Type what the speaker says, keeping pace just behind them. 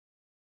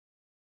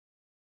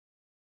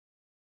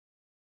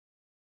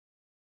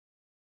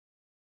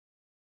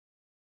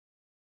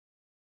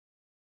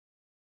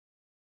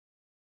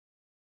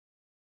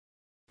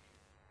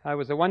It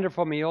was a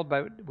wonderful meal,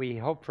 but we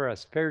hope for a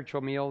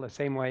spiritual meal the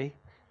same way,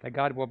 that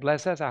God will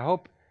bless us. I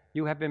hope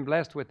you have been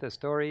blessed with the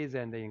stories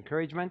and the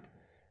encouragement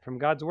from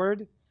God's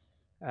Word.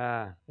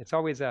 It's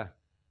always a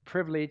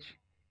privilege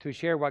to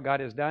share what God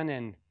has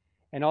done,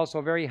 and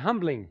also very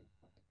humbling,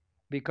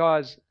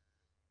 because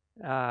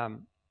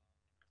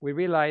we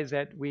realize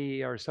that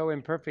we are so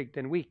imperfect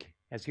and weak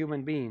as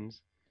human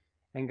beings,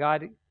 and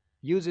God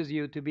uses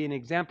you to be an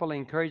example of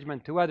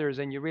encouragement to others,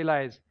 and you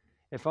realize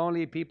if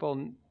only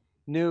people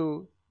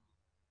knew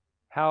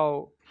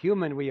how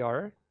human we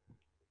are,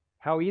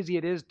 how easy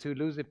it is to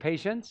lose the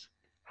patience,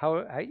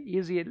 how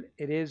easy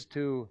it is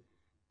to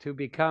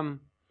become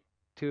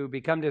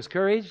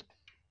discouraged.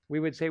 We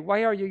would say,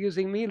 "Why are you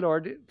using me,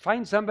 Lord?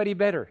 Find somebody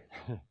better."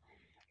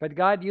 But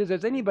God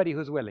uses anybody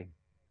who's willing.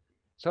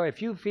 So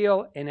if you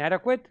feel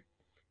inadequate,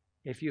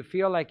 if you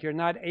feel like you're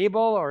not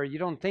able, or you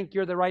don't think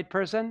you're the right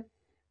person,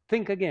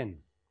 think again.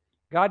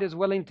 God is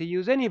willing to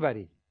use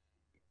anybody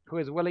who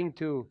is willing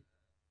to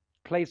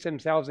place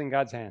themselves in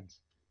God's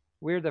hands.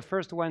 We're the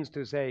first ones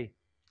to say,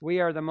 we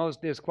are the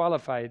most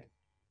disqualified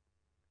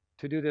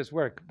to do this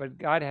work, but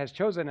God has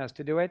chosen us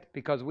to do it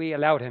because we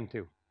allowed Him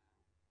to.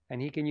 And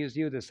He can use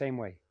you the same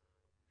way.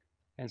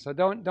 And so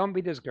don't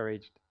be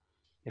discouraged.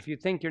 If you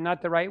think you're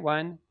not the right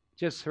one,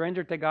 just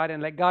surrender to God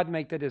and let God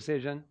make the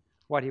decision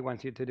what He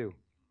wants you to do.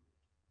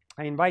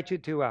 I invite you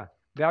to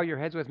bow your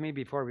heads with me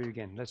before we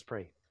begin. Let's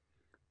pray.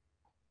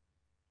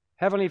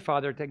 Heavenly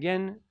Father,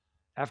 again,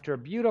 after a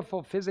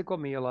beautiful physical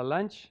meal, a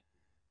lunch,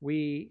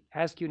 we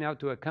ask you now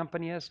to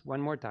accompany us one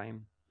more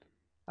time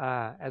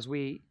as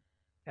we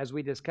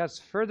discuss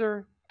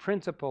further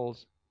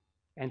principles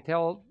and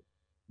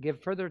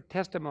give further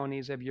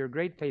testimonies of your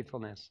great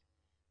faithfulness,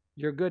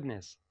 your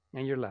goodness,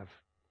 and your love.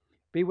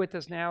 Be with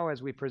us now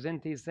as we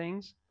present these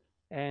things,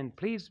 and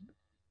please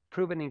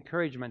prove an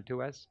encouragement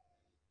to us.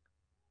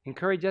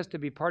 Encourage us to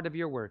be part of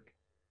your work,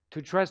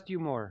 to trust you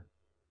more,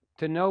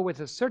 to know with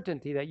a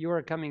certainty that you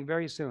are coming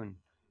very soon,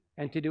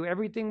 and to do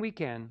everything we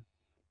can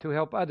to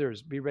help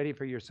others be ready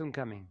for your soon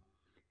coming.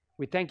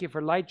 We thank you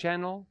for Light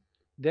Channel,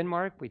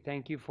 Denmark. We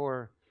thank you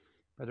for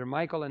Brother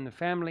Michael and the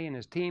family and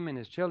his team and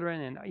his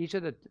children and each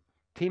of the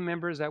team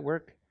members that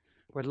work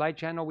with Light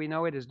Channel. We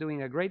know it is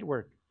doing a great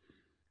work.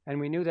 And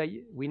we know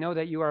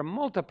that you are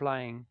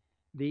multiplying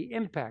the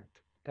impact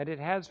that it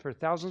has for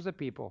thousands of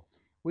people.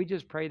 We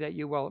just pray that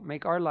you will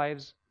make our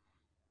lives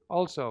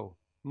also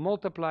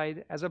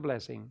multiplied as a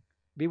blessing.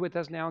 Be with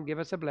us now and give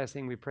us a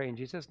blessing. We pray in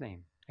Jesus'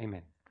 name.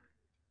 Amen.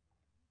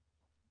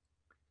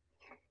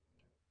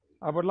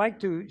 I would like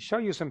to show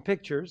you some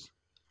pictures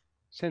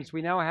since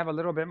we now have a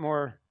little bit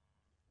more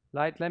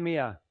light. Let me,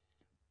 I'm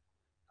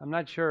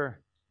not sure.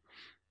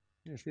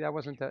 You see,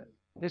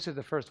 this is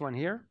the first one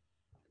here.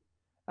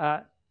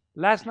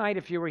 Last night,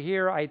 if you were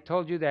here, I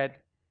told you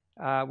that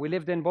we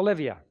lived in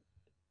Bolivia.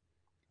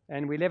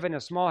 And we live in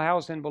a small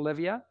house in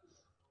Bolivia.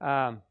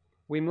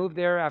 We moved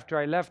there after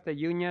I left the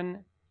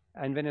Union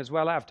in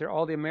Venezuela, after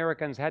all the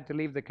Americans had to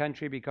leave the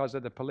country because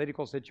of the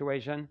political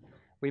situation.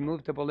 We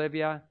moved to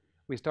Bolivia.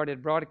 We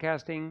started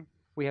broadcasting.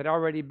 We had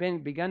already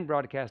begun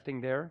broadcasting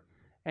there.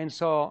 And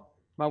so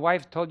my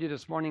wife told you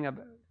this morning,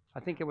 I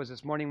think it was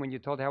this morning when you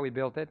told how we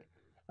built it.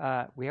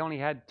 We only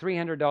had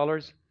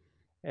 $300.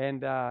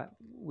 And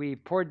we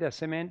poured the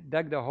cement,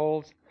 dug the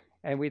holes,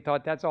 and we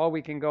thought that's all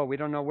we can go. We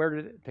don't know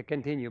where to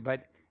continue.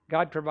 But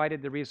God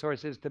provided the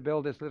resources to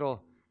build this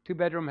little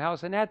 2-bedroom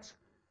house, and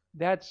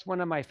that's one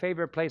of my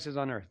favorite places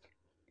on earth.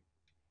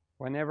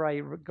 Whenever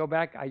I go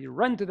back, I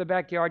run to the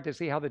backyard to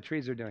see how the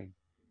trees are doing,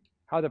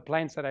 how the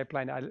plants that I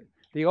planted.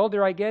 The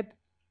older I get,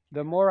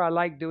 the more I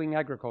like doing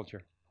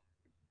agriculture.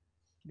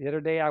 The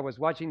other day I was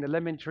watching the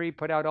lemon tree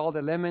put out all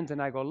the lemons,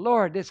 and I go,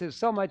 Lord, this is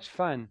so much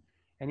fun.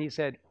 And He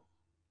said,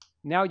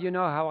 now you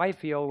know how I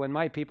feel when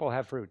my people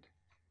have fruit.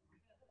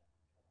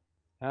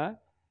 Huh?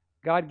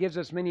 God gives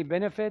us many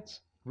benefits,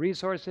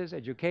 resources,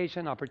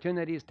 education,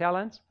 opportunities,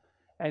 talents,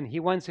 and He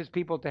wants His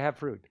people to have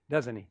fruit,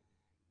 doesn't He?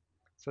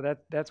 So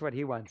that's what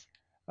He wants.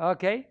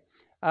 Okay.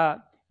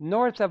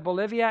 North of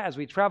Bolivia, as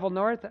we travel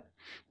north,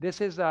 this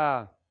is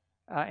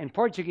in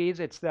Portuguese.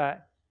 It's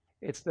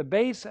the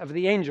base of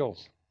the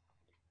angels.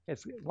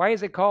 Why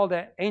is it called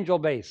the angel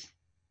base?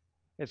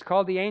 It's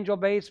called the angel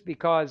base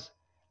because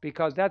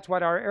that's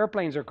what our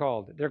airplanes are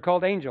called. They're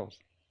called angels.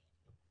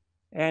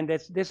 And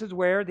this is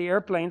where the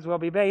airplanes will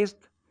be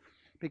based,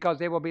 because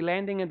they will be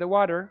landing in the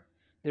water.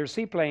 They're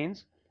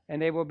seaplanes,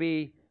 and they will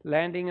be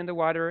landing in the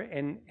water,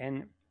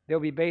 and they'll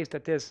be based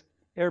at this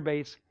air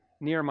base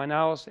near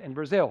Manaus in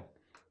Brazil.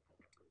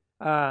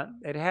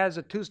 It has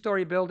a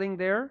 2-story building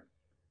there.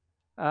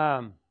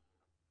 I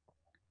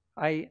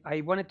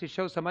wanted to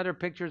show some other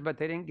pictures, but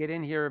they didn't get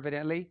in here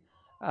evidently.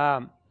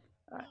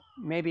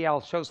 Maybe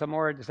I'll show some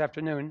more this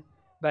afternoon.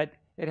 But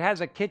it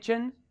has a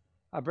kitchen,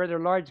 a rather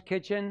large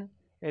kitchen.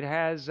 It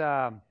has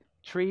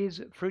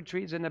fruit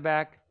trees in the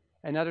back,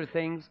 and other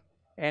things.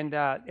 And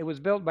it was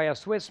built by a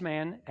Swiss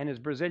man and his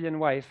Brazilian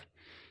wife.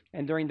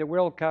 And during the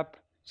World Cup,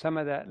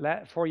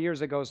 4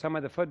 years ago, some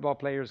of the football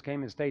players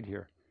came and stayed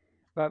here.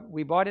 But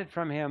we bought it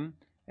from him,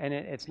 and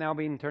it's now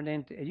being turned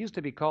into. It used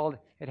to be called.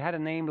 It had a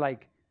name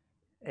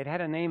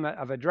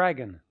of a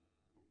dragon,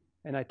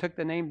 and I took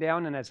the name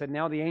down and I said,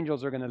 now the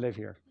angels are going to live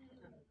here.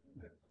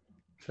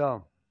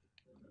 So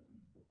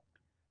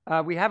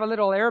we have a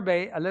little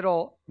a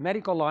little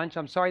medical launch.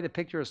 I'm sorry the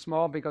picture is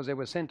small because it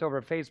was sent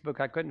over Facebook.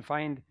 I couldn't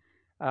find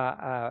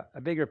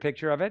a bigger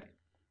picture of it.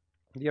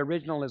 The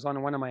original is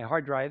on one of my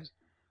hard drives,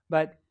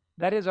 but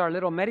that is our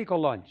little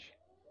medical launch.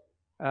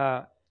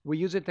 We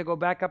use it to go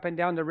back up and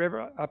down the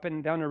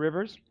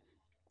rivers,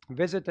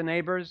 visit the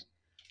neighbors,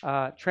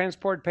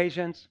 transport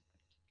patients,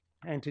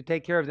 and to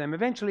take care of them.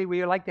 Eventually, we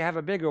would like to have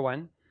a bigger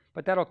one,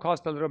 but that'll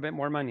cost a little bit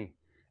more money.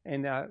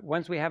 And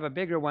once we have a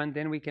bigger one,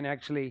 then we can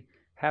actually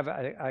have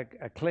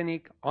a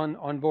clinic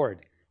on board.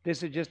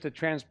 This is just to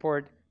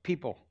transport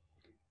people.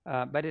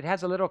 But it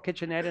has a little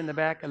kitchenette in the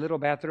back, a little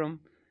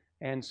bathroom,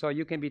 and so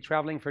you can be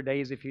traveling for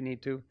days if you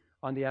need to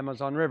on the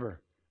Amazon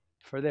River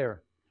for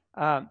there.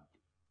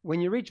 When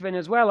you reach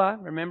Venezuela,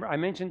 remember I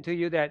mentioned to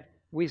you that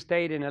we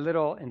stayed in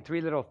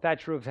 3 little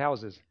thatch roof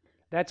houses.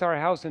 That's our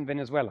house in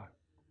Venezuela.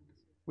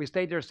 We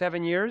stayed there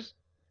 7 years.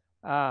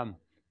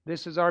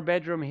 This is our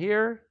bedroom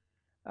here.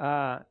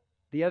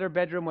 The other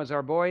bedroom was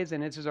our boys,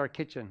 and this is our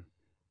kitchen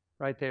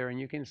right there. And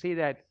you can see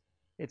that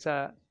it's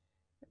a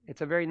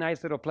very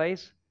nice little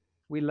place.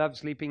 We love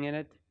sleeping in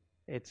it.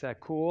 It's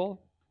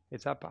cool.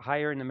 It's up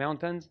higher in the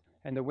mountains,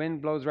 and the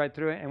wind blows right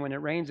through it. And when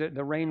it rains,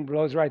 the rain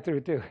blows right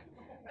through too.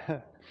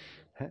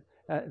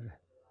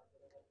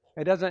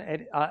 It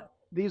doesn't.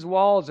 These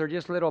walls are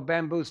just little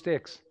bamboo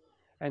sticks,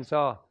 and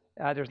so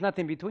there's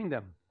nothing between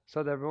them.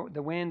 So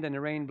the wind and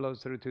the rain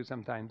blows through too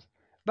sometimes,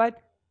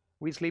 but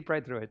we sleep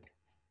right through it.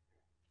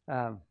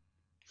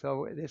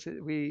 So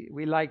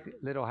we like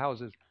little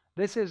houses.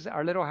 This is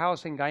our little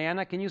house in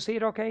Guyana. Can you see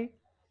it okay?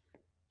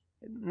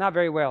 Not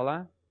very well,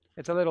 huh?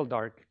 It's a little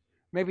dark.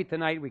 Maybe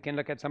tonight we can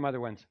look at some other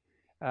ones.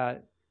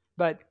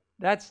 But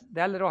that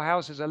little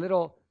house is a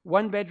little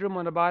 1 bedroom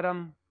on the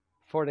bottom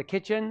for the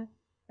kitchen,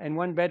 and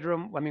 1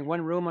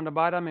 room on the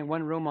bottom and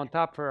 1 room on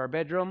top for our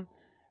bedroom.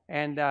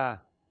 And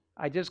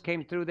I just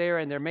came through there,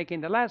 and they're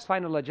making the last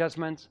final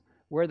adjustments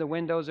where the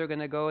windows are going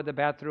to go, the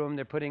bathroom,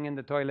 they're putting in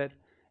the toilet.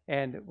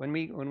 And when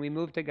we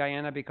moved to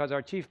Guyana, because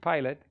our chief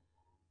pilot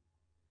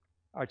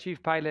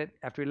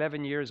after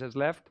 11 years has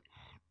left,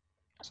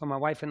 so my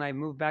wife and I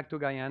moved back to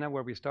Guyana,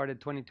 where we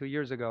started 22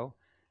 years ago,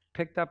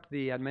 picked up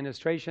the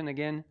administration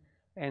again,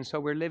 and so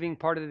we're living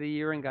part of the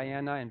year in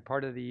Guyana and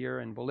part of the year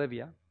in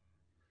Bolivia.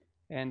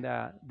 And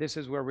this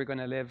is where we're going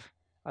to live.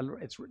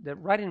 It's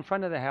right in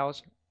front of the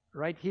house.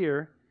 Right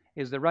here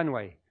is the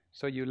runway.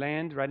 So you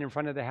land right in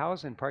front of the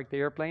house and park the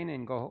airplane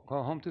and go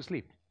home to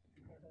sleep.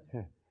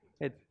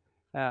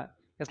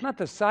 It's not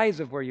the size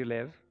of where you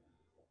live.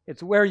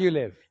 It's where you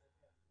live.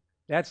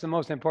 That's the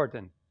most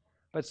important.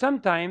 But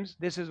sometimes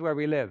this is where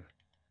we live,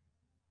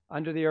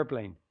 under the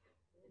airplane.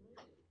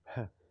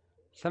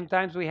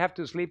 Sometimes we have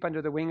to sleep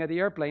under the wing of the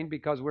airplane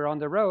because we're on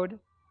the road.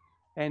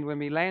 And when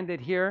we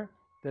landed here,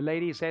 the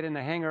lady said in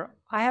the hangar,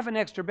 I have an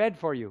extra bed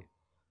for you,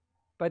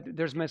 but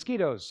there's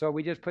mosquitoes. So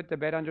we just put the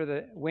bed under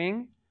the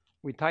wing.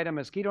 We tied a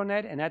mosquito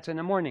net, and that's in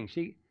the morning.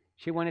 She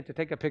wanted to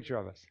take a picture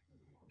of us.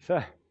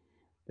 So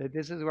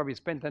this is where we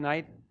spent that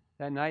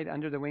night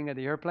under the wing of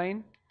the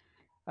airplane.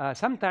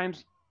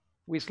 Sometimes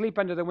we sleep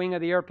under the wing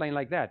of the airplane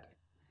like that.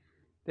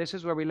 This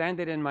is where we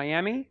landed in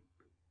Miami,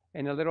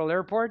 in a little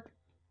airport,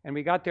 and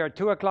we got there at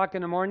 2 o'clock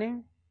in the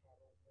morning,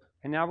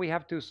 and now we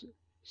have to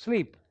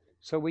sleep.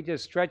 So we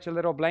just stretch a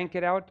little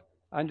blanket out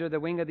under the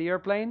wing of the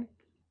airplane,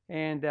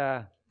 and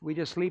we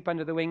just sleep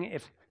under the wing.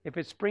 If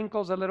it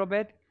sprinkles a little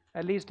bit,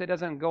 at least it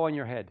doesn't go on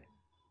your head.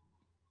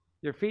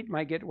 Your feet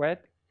might get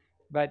wet,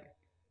 but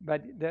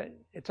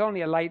it's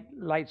only a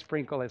light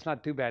sprinkle. It's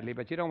not too badly,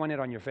 but you don't want it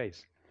on your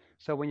face.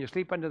 So when you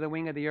sleep under the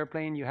wing of the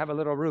airplane, you have a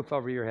little roof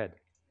over your head.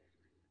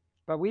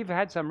 But we've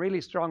had some really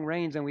strong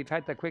rains, and we've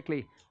had to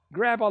quickly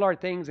grab all our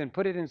things and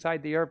put it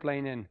inside the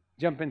airplane and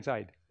jump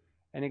inside.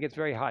 And it gets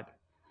very hot.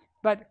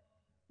 But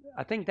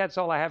I think that's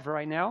all I have for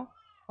right now.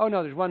 Oh,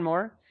 no, there's one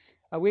more.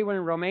 We were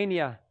in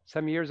Romania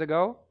some years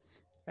ago,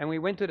 and we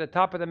went to the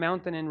top of the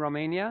mountain in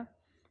Romania,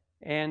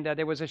 and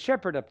there was a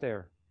shepherd up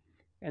there.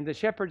 And the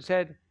shepherd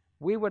said,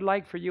 we would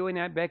like for you and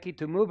Aunt Becky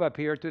to move up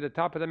here to the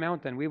top of the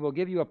mountain. We will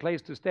give you a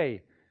place to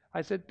stay.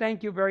 I said,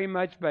 thank you very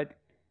much, but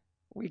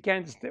we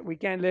can't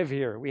live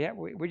here.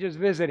 We're just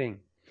visiting.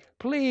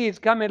 Please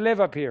come and live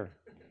up here.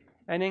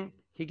 And then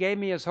he gave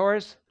me his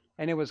horse,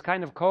 and it was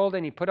kind of cold,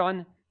 and he put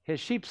on his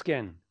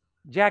sheepskin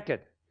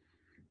jacket.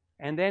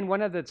 And then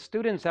one of the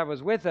students that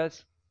was with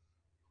us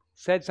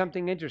said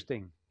something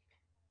interesting.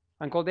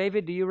 Uncle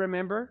David, do you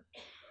remember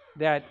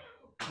that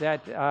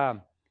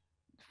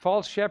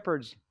false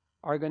shepherds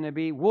are going to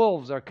be,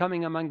 wolves are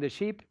coming among the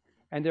sheep,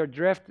 and they're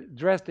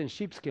dressed in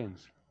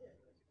sheepskins?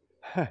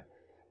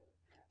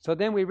 So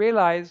then we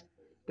realized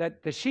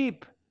that the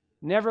sheep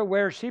never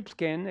wear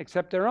sheepskin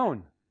except their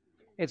own.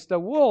 It's the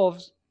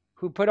wolves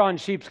who put on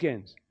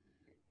sheepskins.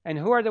 And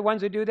who are the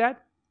ones who do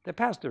that? The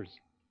pastors.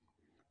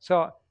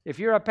 So if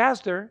you're a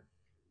pastor,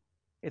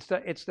 it's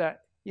the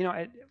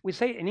we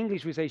say in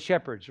English we say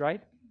shepherds,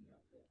 right?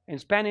 in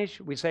Spanish,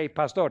 we say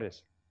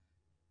pastores.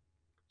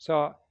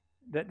 So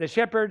the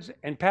shepherds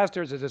and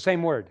pastors is the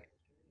same word.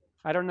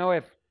 I don't know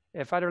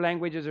if other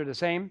languages are the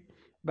same,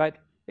 but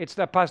it's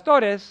the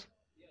pastores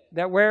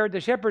that wear the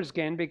shepherd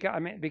skin,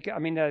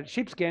 the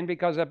sheepskin,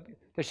 because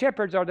the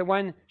shepherds are the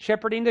one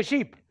shepherding the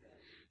sheep.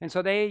 And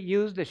so they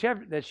use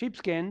the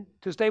sheepskin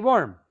to stay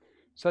warm.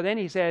 So then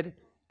he said,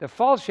 the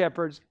false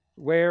shepherds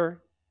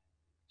wear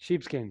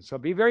sheepskins. So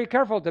be very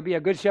careful to be a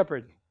good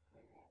shepherd.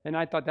 And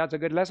I thought that's a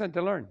good lesson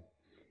to learn.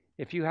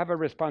 If you have a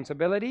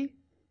responsibility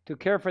to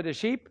care for the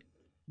sheep,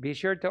 be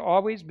sure to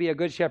always be a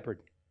good shepherd.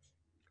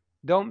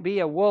 Don't be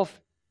a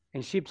wolf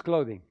in sheep's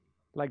clothing,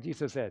 like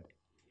Jesus said.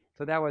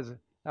 So that was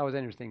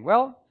interesting.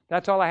 Well,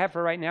 that's all I have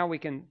for right now. We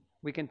can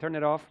turn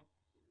it off.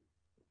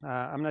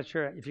 I'm not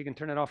sure if you can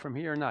turn it off from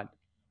here or not.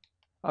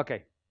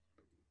 Okay.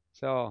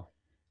 So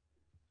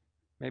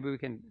maybe we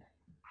can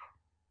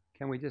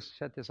we just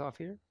shut this off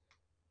here?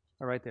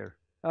 Or right there.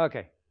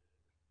 Okay.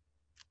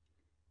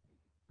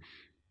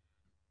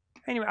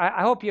 Anyway,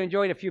 I hope you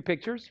enjoyed a few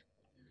pictures.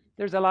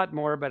 There's a lot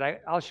more, but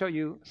I'll show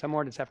you some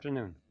more this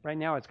afternoon. Right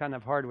now it's kind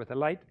of hard with the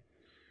light.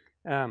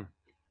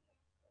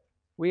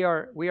 We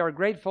are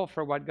grateful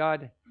for what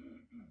God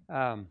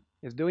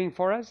is doing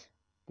for us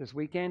this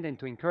weekend and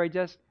to encourage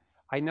us.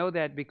 I know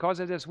that because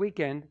of this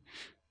weekend,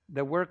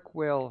 the work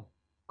will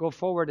go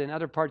forward in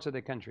other parts of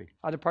the country,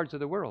 other parts of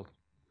the world.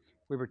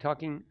 We were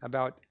talking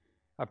about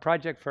a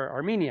project for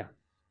Armenia.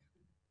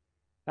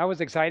 That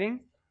was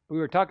exciting. We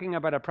were talking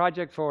about a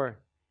project for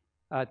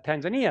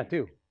Tanzania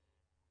too.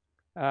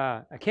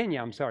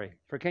 Kenya,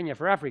 for Kenya,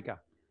 for Africa.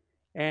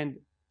 And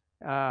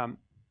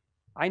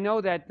I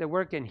know that the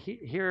work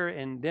here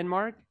in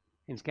Denmark,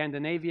 in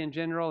Scandinavia in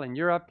general, in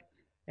Europe,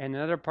 and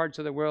in other parts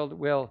of the world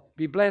will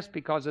be blessed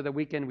because of the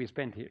weekend we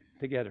spent here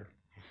together.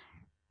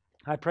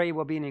 I pray it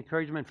will be an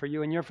encouragement for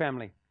you and your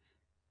family.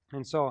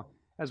 And so,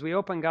 as we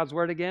open God's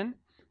Word again,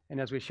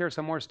 and as we share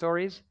some more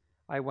stories,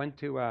 I want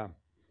to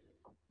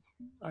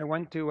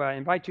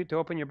invite you to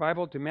open your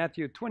Bible to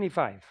Matthew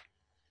 25.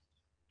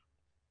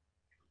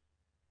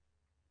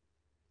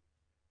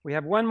 We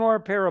have one more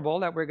parable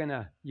that we're going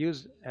to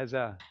use as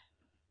a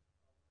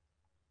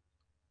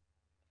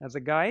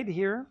guide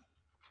here.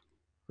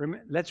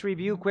 Let's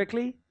review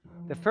quickly.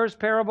 The first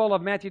parable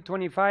of Matthew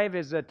 25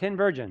 is the 10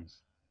 virgins.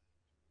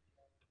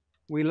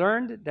 We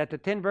learned that the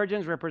 10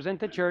 virgins represent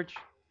the church,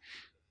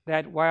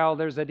 that while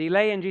there's a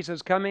delay in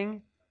Jesus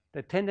coming,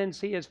 the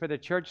tendency is for the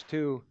church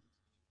to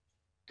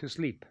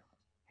sleep.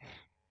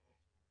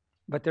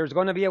 But there's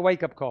going to be a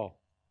wake-up call.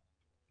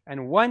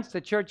 And once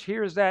the church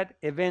hears that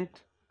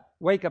event,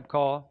 wake-up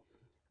call,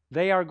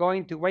 they are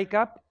going to wake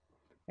up,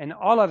 and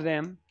all of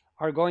them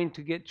are going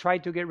to try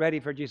to get ready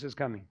for Jesus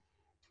coming.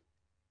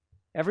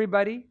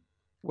 Everybody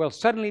will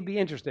suddenly be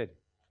interested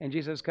in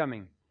Jesus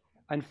coming.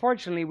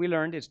 Unfortunately, we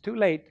learned it's too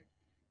late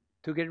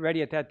to get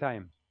ready at that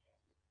time.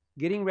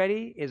 Getting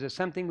ready is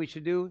something we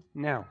should do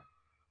now.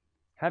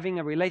 Having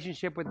a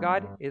relationship with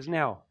God is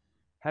now.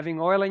 Having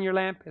oil in your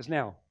lamp is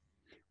now.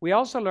 We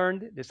also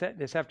learned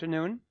this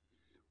afternoon,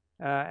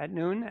 at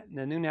noon,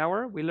 the noon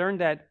hour, we learned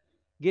that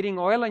getting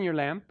oil in your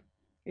lamp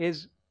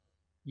is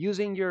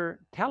using your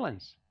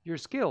talents, your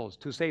skills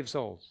to save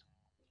souls.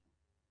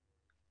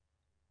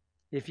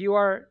 If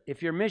your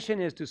mission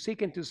is to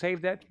seek and to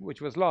save that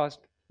which was lost,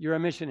 you're a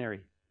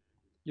missionary.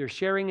 You're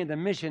sharing in the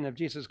mission of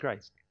Jesus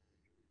Christ.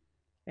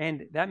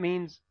 And that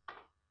means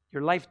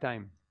your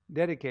lifetime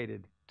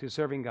dedicated to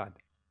serving God.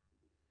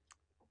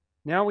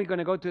 Now we're going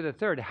to go to the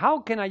third. How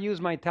can I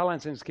use my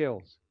talents and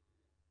skills?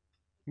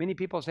 Many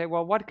people say,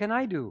 well, what can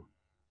I do?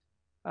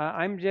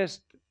 I'm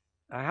just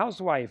a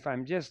housewife.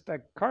 I'm just a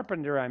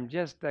carpenter. I'm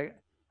just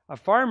a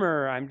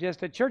farmer. I'm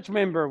just a church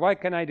member.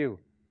 What can I do?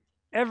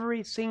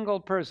 Every single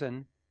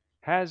person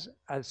has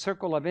a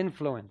circle of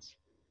influence.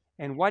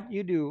 And what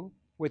you do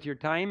with your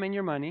time and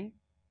your money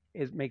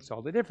makes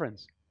all the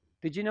difference.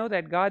 Did you know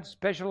that God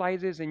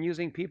specializes in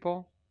using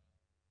people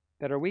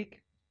that are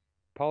weak?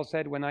 Paul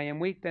said, when I am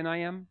weak, then I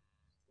am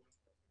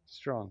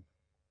strong.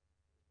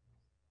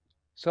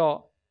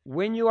 So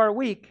when you are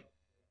weak,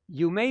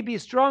 you may be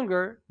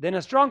stronger than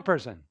a strong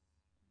person.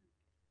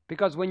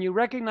 Because when you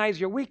recognize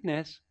your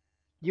weakness,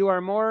 you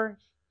are more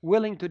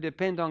willing to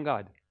depend on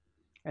God.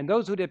 And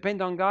those who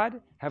depend on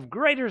God have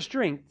greater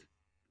strength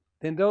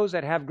than those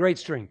that have great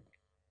strength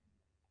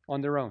on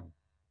their own.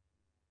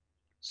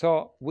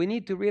 So we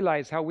need to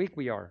realize how weak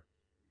we are.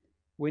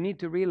 We need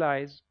to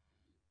realize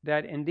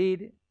that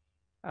indeed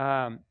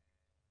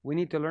we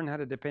need to learn how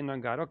to depend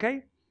on God.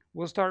 Okay?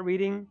 We'll start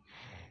reading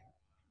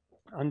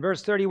on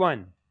verse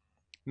 31.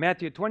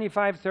 Matthew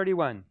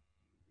 25:31.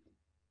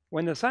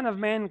 When the Son of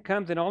Man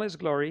comes in all his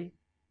glory,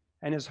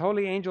 and his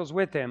holy angels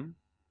with him,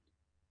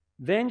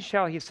 then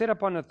shall he sit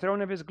upon the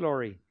throne of his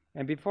glory,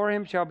 and before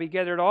him shall be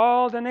gathered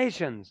all the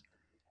nations,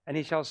 and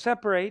he shall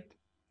separate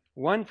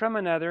one from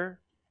another,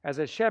 as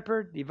a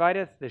shepherd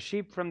divideth the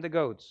sheep from the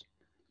goats.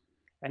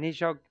 And he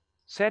shall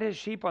set his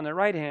sheep on the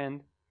right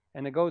hand,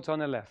 and the goats on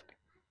the left.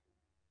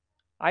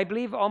 I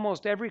believe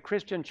almost every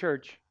Christian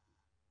church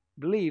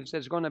believes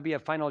there's going to be a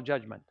final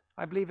judgment.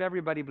 I believe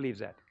everybody believes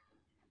that.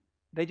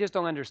 They just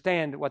don't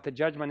understand what the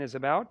judgment is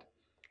about,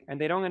 and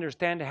they don't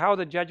understand how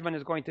the judgment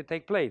is going to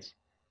take place.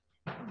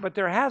 But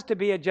there has to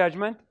be a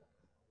judgment.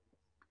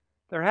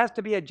 There has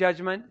to be a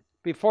judgment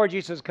before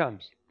Jesus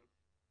comes.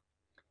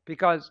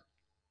 Because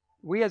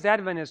we as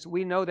Adventists,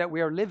 we know that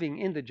we are living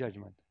in the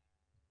judgment.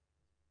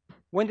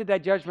 When did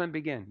that judgment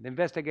begin? The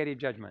investigative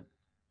judgment.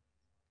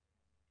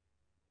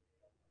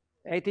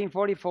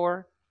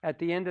 1844, at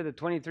the end of the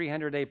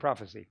 2300-day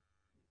prophecy.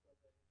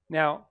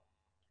 Now,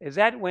 is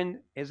that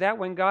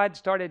when God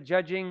started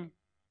judging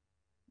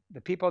the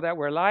people that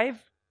were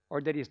alive,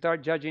 or did he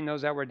start judging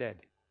those that were dead?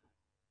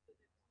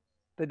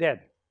 The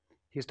dead.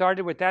 He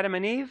started with Adam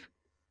and Eve,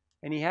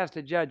 and he has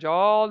to judge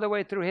all the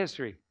way through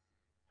history.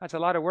 That's a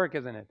lot of work,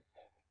 isn't it?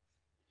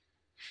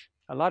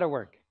 A lot of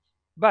work.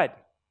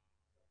 But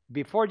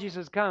before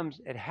Jesus comes,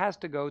 it has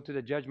to go to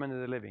the judgment of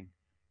the living.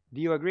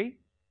 Do you agree?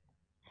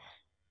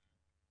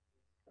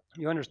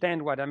 You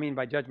understand what I mean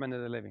by judgment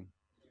of the living?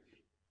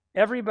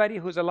 Everybody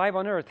who's alive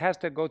on earth has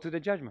to go through the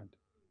judgment.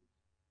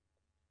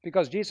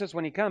 Because Jesus,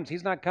 when he comes,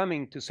 he's not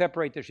coming to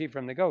separate the sheep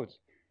from the goats.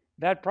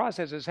 That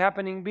process is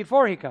happening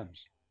before he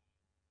comes.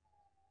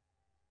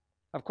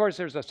 Of course,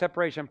 there's a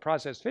separation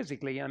process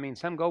physically. I mean,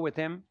 some go with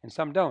him and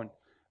some don't.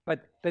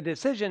 But the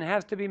decision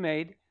has to be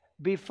made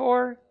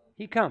before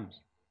he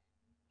comes.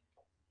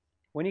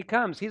 When he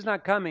comes, he's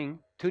not coming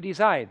to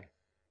decide.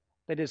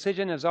 The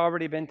decision has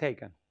already been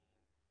taken.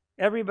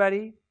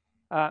 Everybody,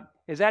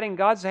 is that in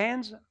God's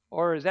hands,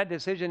 or is that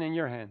decision in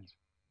your hands?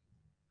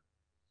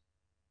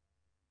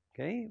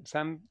 Okay,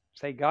 some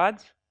say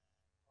God's.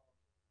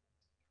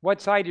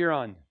 What side you're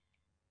on?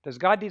 Does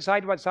God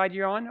decide what side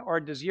you're on, or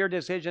does your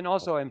decision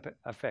also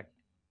affect?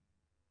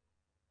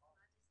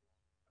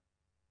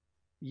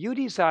 You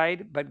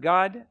decide, but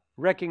God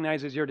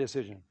recognizes your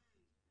decision.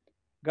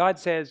 God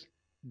says,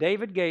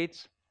 David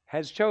Gates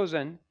has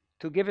chosen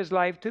to give his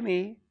life to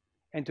me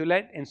and to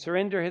let and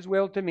surrender his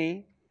will to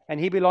me, and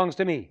he belongs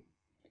to me.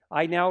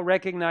 I now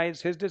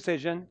recognize his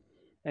decision,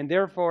 and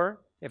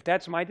therefore, if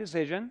that's my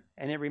decision,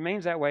 and it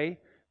remains that way,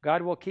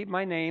 God will keep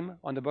my name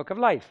on the book of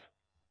life.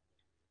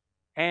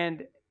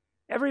 And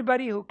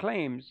everybody who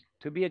claims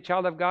to be a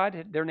child of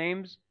God, their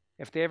names,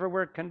 if they ever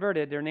were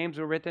converted, their names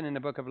were written in the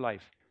book of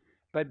life.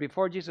 But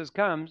before Jesus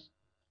comes,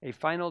 a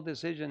final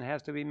decision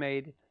has to be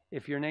made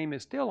if your name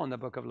is still on the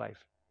book of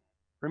life.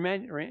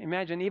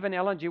 Imagine even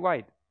Ellen G.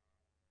 White.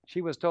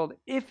 She was told,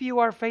 if you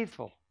are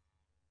faithful,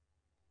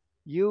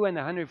 you and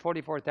the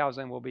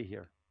 144,000 will be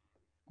here.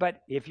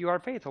 But if you are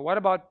faithful, what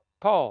about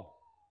Paul?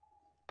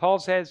 Paul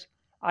says,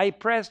 I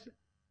press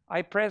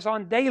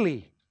on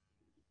daily.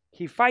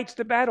 He fights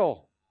the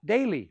battle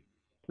daily,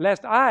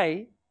 lest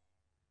I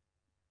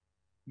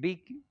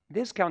be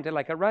discounted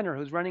like a runner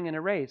who's running in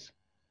a race.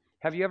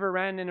 Have you ever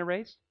ran in a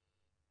race?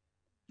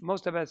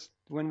 Most of us,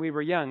 when we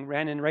were young,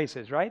 ran in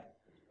races, right?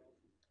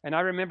 And I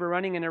remember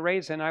running in a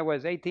race, and I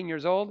was 18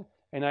 years old,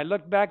 and I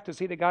looked back to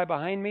see the guy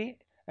behind me,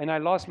 and I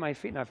lost my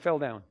feet, and I fell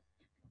down.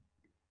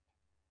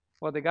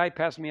 Well, the guy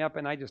passed me up,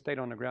 and I just stayed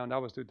on the ground. I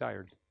was too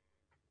tired.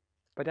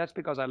 But that's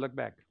because I looked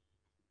back.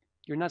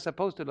 You're not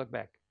supposed to look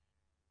back.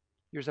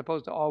 You're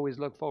supposed to always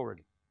look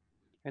forward.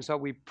 And so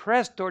we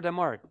press toward the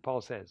mark,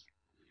 Paul says,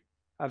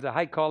 of the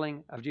high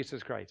calling of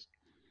Jesus Christ.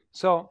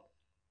 So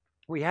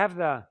we have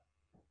the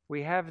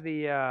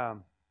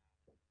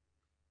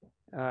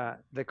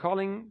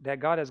calling that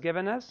God has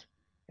given us,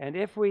 and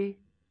if we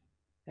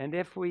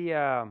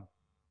are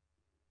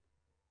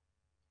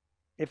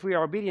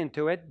obedient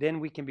to it, then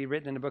we can be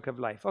written in the book of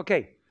life.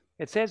 Okay,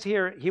 it says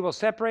here, he will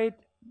separate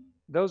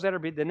those that are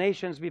the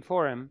nations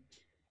before him,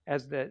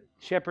 as the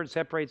shepherd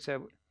separates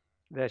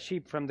the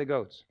sheep from the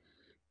goats.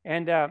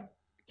 And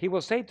he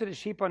will say to the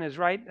sheep on his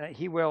right,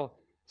 he will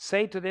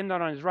say to them that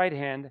on his right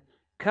hand,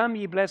 come,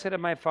 ye blessed of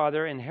my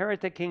Father,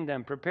 inherit the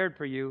kingdom prepared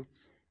for you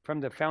from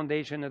the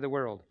foundation of the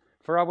world.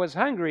 For I was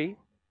hungry,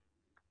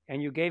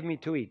 and you gave me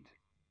to eat.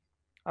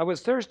 I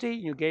was thirsty,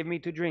 you gave me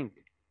to drink.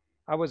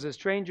 I was a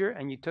stranger,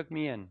 and you took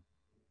me in.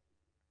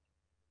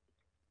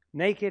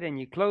 Naked, and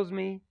you clothed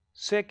me.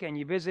 Sick, and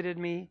you visited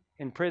me.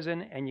 In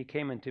prison, and you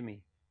came unto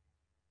me.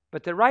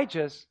 But the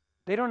righteous,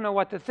 they don't know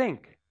what to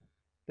think.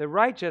 The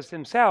righteous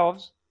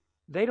themselves,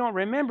 they don't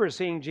remember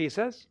seeing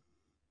Jesus.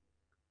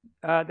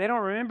 They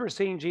don't remember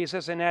seeing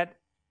Jesus in that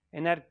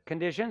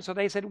condition. So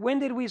they said, when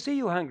did we see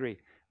you hungry?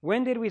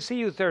 When did we see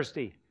you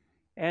thirsty?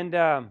 And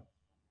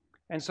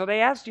so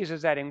they asked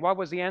Jesus that, and what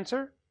was the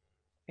answer?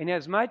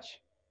 Inasmuch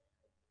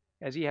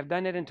as ye have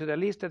done it unto the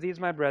least of these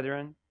my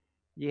brethren,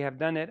 ye have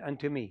done it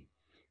unto me.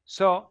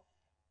 So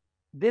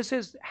this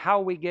is how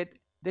we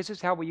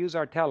use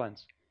our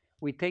talents.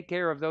 We take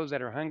care of those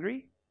that are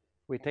hungry.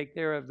 We take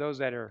care of those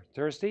that are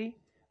thirsty.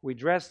 We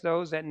dress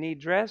those that need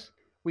dress.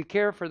 We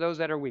care for those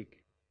that are weak.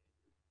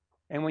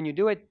 And when you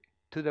do it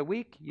to the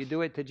weak, you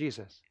do it to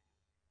Jesus.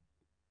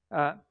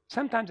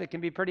 Sometimes it can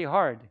be pretty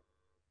hard.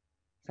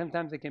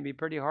 Sometimes it can be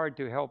pretty hard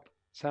to help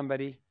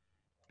somebody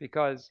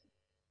because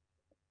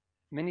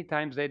many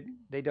times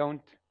they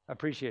don't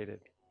appreciate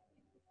it.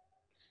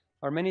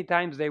 Or many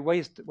times they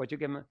waste what you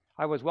give them.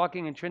 I was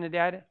walking in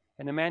Trinidad,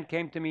 And the man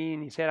came to me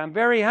and he said, I'm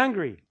very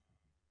hungry.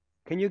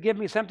 Can you give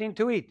me something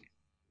to eat?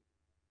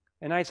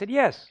 And I said,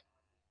 yes.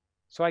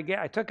 So I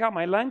took out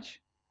my lunch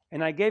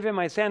and I gave him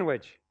my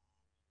sandwich.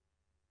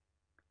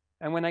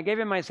 And when I gave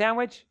him my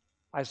sandwich,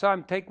 I saw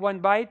him take one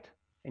bite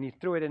and he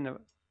threw it in the...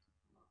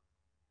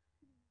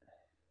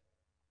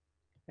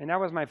 And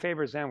that was my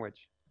favorite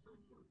sandwich.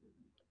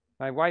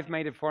 My wife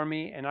made it for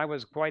me and I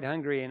was quite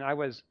hungry and I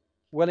was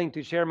willing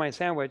to share my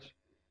sandwich.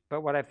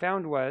 But what I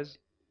found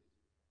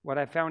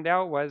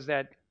out was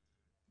that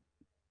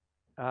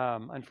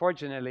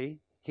unfortunately,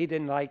 he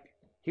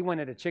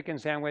wanted a chicken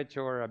sandwich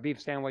or a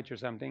beef sandwich or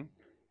something,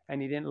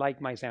 and he didn't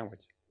like my sandwich.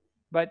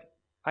 But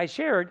I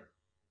shared,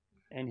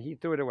 and he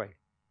threw it away.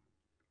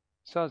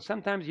 So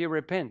sometimes you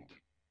repent.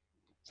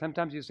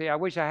 Sometimes you say, I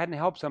wish I hadn't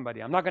helped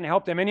somebody. I'm not going to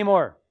help them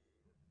anymore.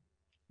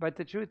 But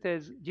the truth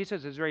is,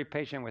 Jesus is very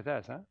patient with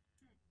us.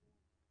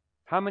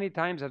 How many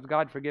times has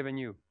God forgiven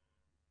you?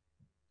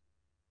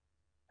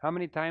 How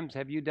many times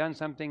have you done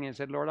something and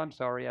said, Lord, I'm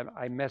sorry,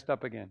 I messed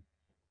up again?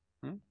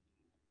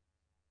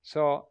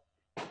 So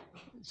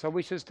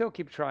we should still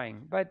keep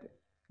trying, but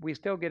we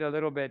still get a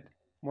little bit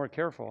more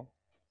careful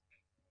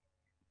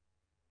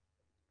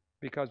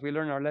because we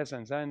learn our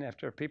lessons. And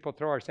after people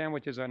throw our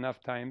sandwiches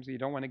enough times, you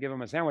don't want to give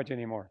them a sandwich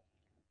anymore.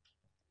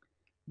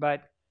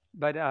 But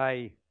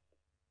I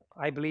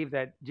believe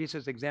that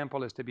Jesus'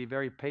 example is to be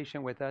very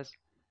patient with us,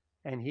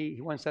 and he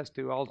wants us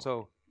to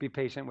also be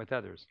patient with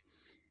others.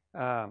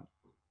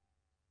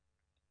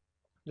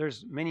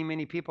 There's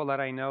many people that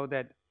I know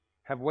that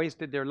have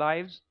wasted their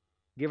lives,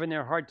 given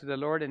their heart to the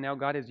Lord, and now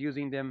God is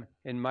using them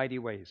in mighty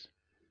ways.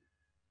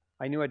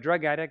 I knew a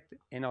drug addict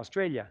in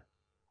Australia.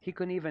 He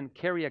couldn't even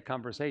carry a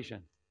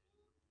conversation.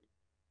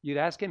 You'd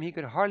ask him, he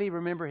could hardly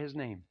remember his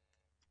name.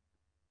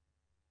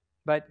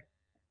 But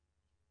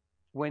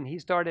when he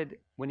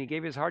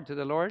gave his heart to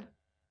the Lord,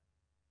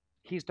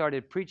 he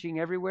started preaching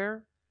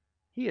everywhere.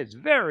 He is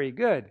very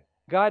good.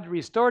 God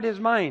restored his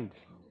mind.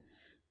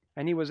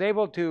 And he was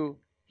able to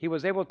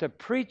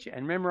preach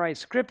and memorize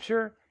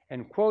Scripture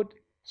and quote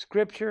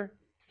Scripture.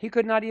 He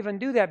could not even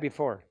do that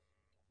before.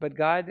 But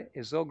God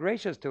is so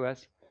gracious to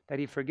us that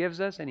he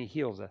forgives us and he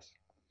heals us.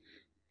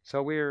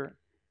 So we're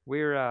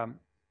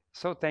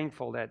so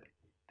thankful that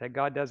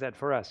God does that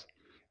for us.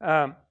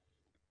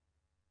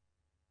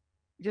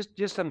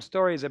 Just some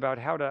stories about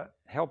how to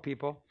help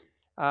people.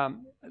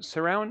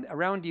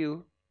 Around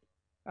you,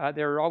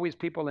 there are always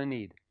people in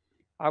need.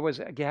 I was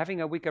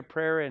having a week of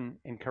prayer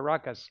in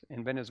Caracas,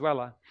 in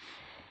Venezuela,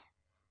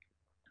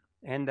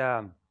 and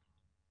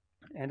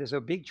it's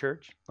a big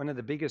church, one of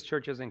the biggest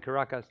churches in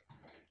Caracas,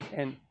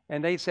 and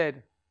they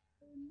said,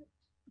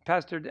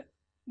 Pastor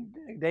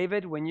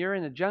David, when you're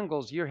in the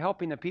jungles, you're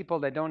helping the people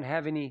that don't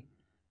have any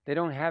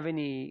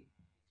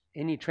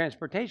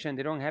transportation,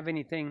 they don't have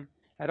anything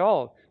at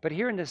all. But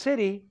here in the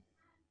city,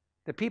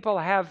 the people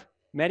have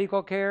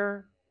medical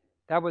care.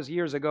 That was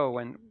years ago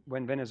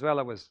when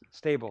Venezuela was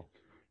stable.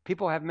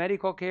 People have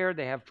medical care,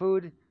 they have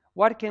food.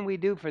 What can we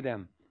do for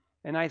them?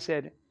 And I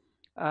said,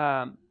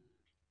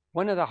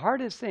 one of the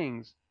hardest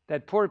things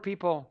that poor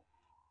people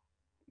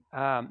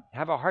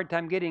have a hard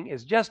time getting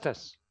is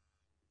justice.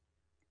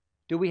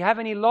 Do we have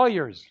any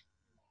lawyers?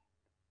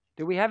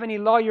 Do we have any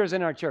lawyers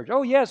in our church?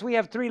 Oh, yes, we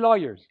have 3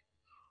 lawyers.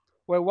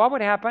 Well, what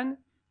would happen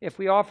if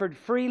we offered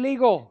free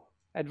legal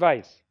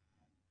advice?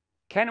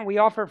 Can we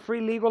offer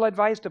free legal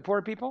advice to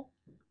poor people?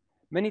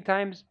 Many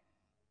times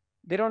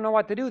they don't know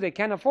what to do. They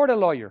can't afford a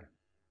lawyer.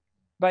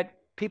 But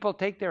people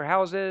take their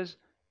houses,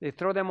 they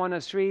throw them on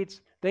the streets.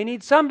 They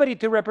need somebody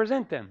to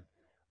represent them.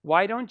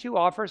 Why don't you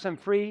offer some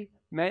free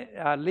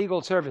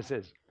legal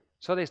services?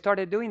 So they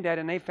started doing that,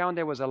 and they found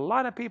there was a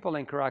lot of people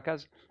in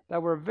Caracas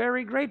that were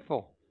very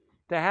grateful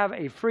to have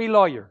a free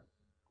lawyer.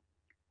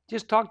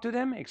 Just talk to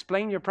them,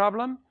 explain your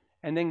problem,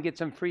 and then get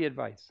some free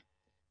advice.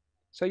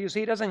 So you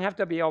see, it doesn't have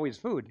to be always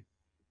food.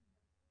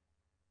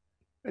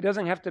 It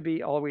doesn't have to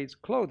be always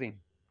clothing.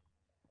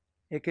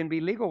 It can be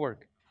legal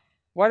work.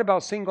 What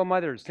about single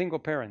mothers, single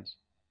parents?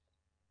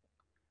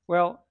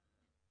 Well,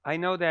 I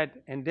know that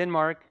in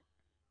Denmark,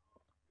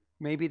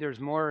 maybe there's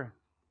more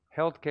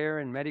health care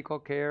and medical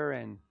care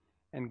and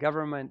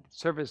government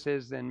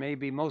services than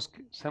maybe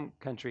some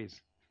countries,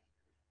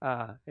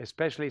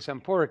 especially some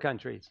poorer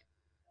countries.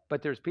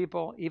 But there's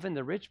people, even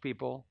the rich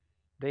people,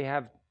 they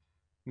have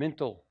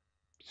mental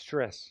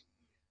stress.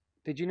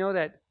 Did you know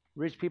that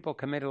rich people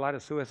commit a lot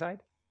of suicide?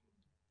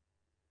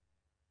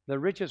 The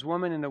richest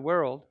woman in the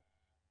world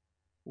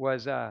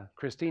was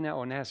Christina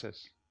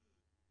Onassis.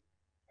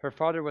 Her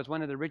father was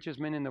one of the richest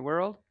men in the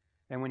world,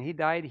 and when he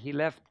died, he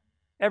left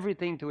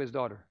everything to his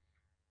daughter.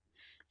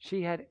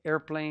 She had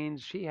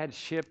airplanes, she had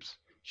ships,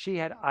 she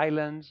had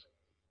islands.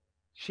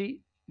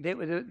 There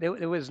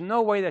was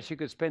no way that she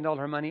could spend all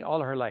her money all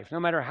her life. No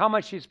matter how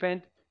much she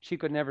spent, she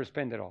could never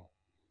spend it all.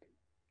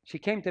 She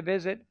came to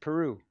visit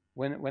Peru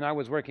when I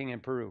was working in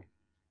Peru.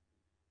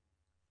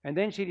 And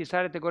then she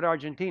decided to go to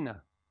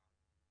Argentina.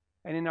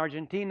 And in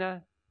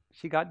Argentina,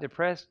 she got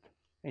depressed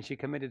and she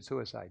committed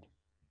suicide.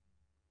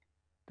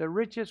 The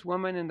richest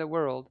woman in the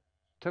world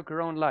took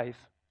her own life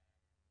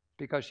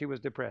because she was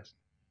depressed.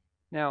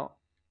 Now,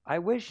 I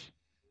wish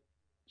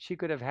she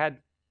could have had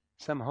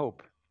some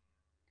hope.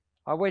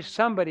 I wish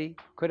somebody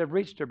could have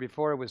reached her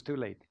before it was too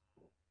late.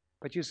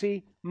 But you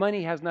see,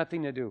 money has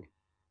nothing to do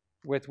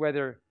with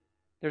whether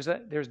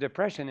there's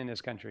depression in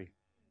this country.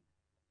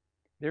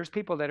 There's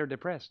people that are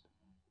depressed.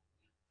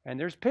 And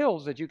there's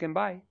pills that you can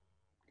buy.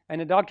 And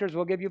the doctors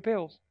will give you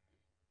pills.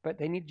 But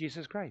they need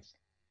Jesus Christ.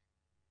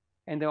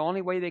 And the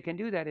only way they can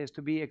do that is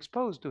to be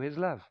exposed to His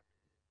love.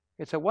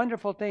 It's a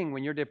wonderful thing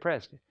when you're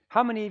depressed.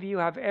 How many of you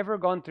have ever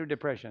gone through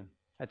depression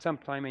at some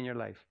time in your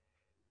life?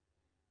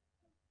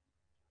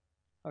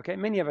 Okay,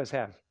 many of us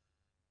have.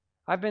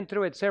 I've been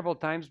through it several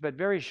times, but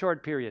very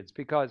short periods,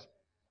 because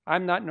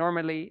I'm not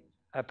normally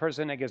a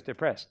person that gets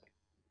depressed.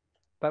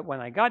 But when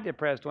I got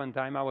depressed one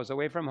time, I was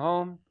away from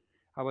home.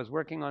 I was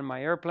working on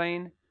my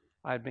airplane.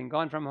 I'd been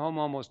gone from home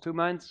almost 2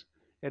 months.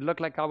 It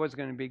looked like I was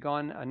going to be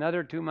gone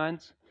another 2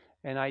 months.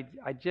 And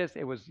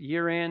it was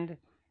year end,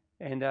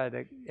 and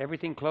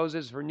everything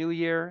closes for New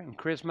Year and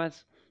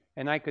Christmas.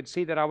 And I could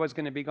see that I was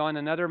going to be gone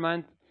another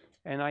month.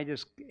 And I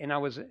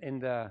was in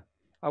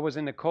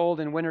the cold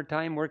and winter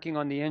time working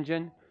on the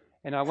engine.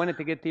 And I wanted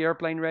to get the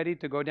airplane ready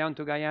to go down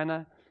to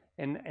Guyana.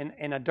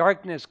 And a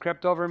darkness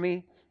crept over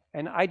me.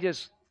 And I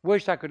just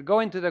wished I could go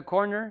into the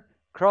corner,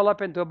 crawl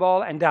up into a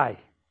ball, and die.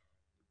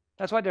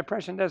 That's what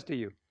depression does to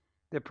you.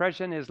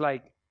 Depression is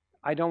like,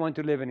 I don't want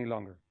to live any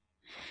longer.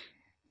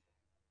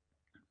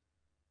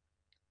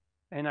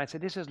 And I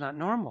said, this is not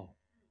normal.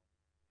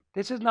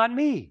 This is not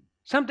me.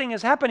 Something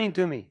is happening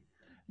to me.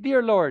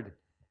 Dear Lord,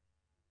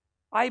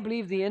 I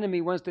believe the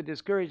enemy wants to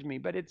discourage me,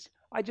 but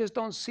I just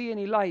don't see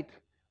any light.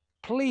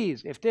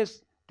 Please, if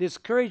this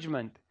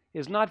discouragement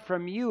is not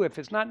from you, if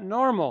it's not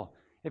normal,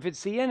 if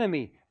it's the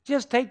enemy,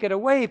 just take it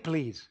away,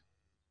 please.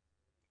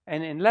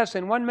 And in less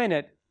than 1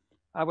 minute,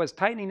 I was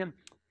tightening them.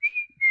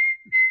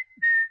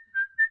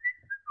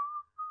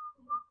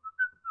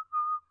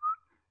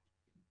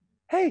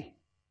 Hey,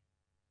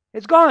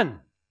 it's gone.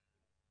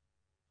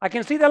 I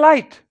can see the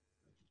light.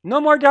 No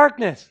more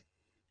darkness.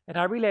 And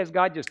I realized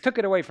God just took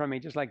it away from me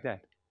just like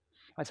that.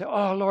 I said,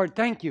 oh, Lord,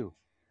 thank you.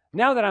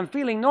 Now that I'm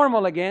feeling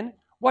normal again,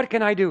 what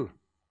can I do?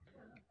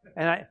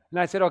 And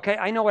I said, okay,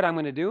 I know what I'm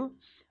going to do.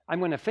 I'm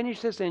going to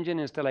finish this engine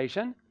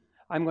installation.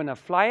 I'm going to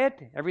fly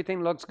it.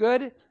 Everything looks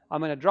good. I'm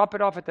going to drop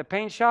it off at the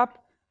paint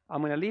shop.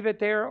 I'm going to leave it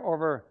there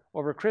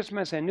over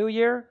Christmas and New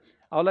Year.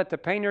 I'll let the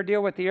painter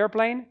deal with the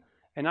airplane.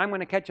 And I'm going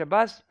to catch a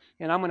bus.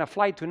 And I'm going to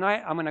fly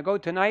tonight. I'm going to go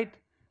tonight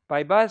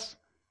by bus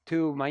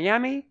to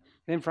Miami.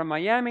 Then from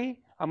Miami,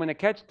 I'm going to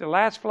catch the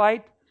last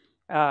flight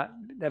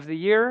of the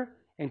year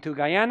into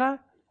Guyana.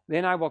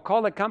 Then I will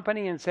call the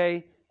company and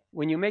say,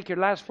 when you make your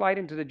last flight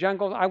into the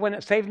jungle, I want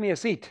to save me a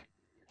seat.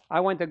 I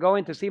want to go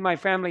in to see my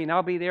family, and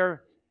I'll be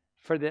there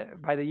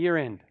by the year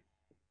end.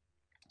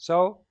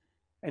 So,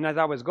 and as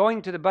I was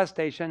going to the bus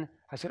station,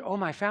 I said, oh,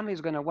 my family is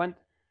going to want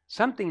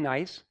something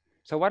nice.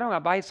 So why don't I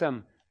buy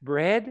some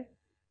bread,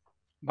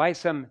 buy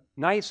some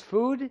nice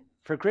food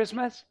for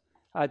Christmas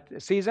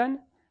season,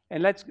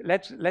 and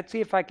let's see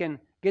if I can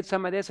get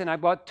some of this. And I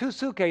bought 2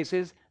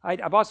 suitcases. I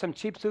bought some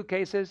cheap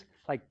suitcases,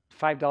 like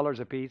 $5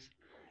 a piece,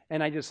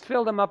 and I just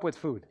filled them up with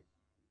food.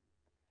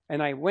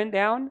 And I went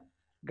down,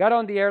 got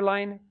on the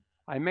airline.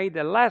 I made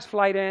the last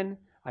flight in.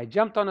 I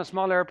jumped on a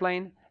small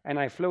airplane, and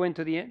I flew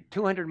into the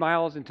 200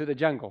 miles into the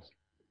jungles.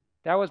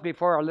 That was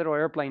before our little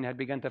airplane had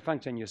begun to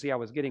function. You see, I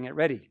was getting it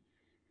ready.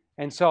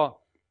 And so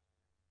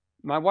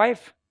my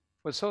wife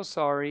was so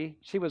sorry.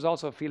 She was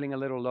also feeling a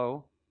little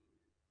low.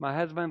 My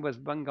husband was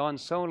been gone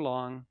so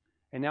long,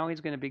 and now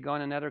he's going to be gone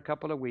another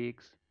couple of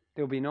weeks.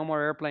 There will be no more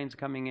airplanes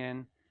coming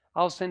in.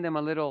 I'll send him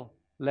a little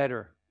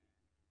letter.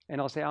 And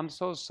I'll say, I'm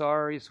so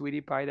sorry,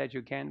 sweetie pie, that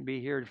you can't be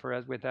here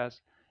with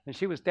us. And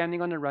she was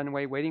standing on the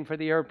runway waiting for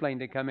the airplane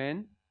to come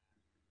in.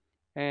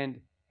 And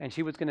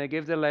she was going to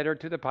give the letter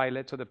to the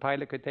pilot so the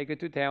pilot could take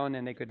it to town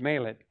and they could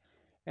mail it.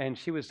 And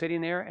she was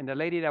sitting there, and the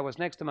lady that was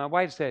next to my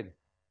wife said,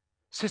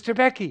 Sister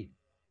Becky,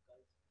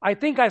 I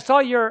think I saw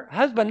your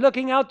husband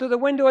looking out through the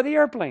window of the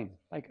airplane.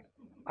 Like,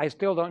 I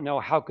still don't know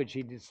how could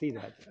she see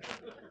that.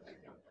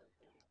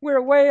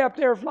 We're way up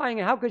there flying,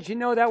 and how could she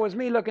know that was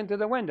me looking through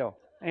the window?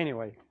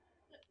 Anyway.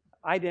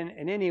 I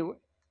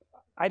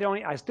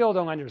still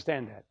don't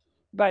understand that.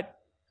 But,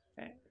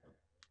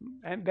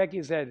 and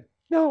Becky said,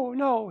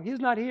 no, he's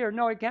not here.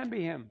 No, it can't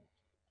be him.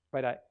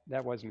 But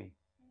that was me.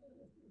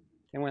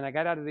 And when I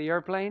got out of the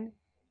airplane,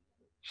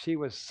 she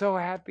was so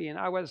happy, and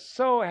I was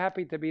so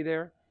happy to be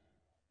there.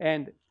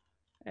 And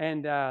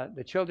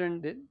the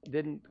children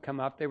didn't come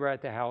up. They were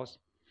at the house.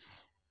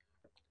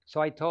 So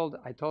I told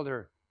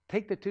her,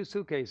 take the 2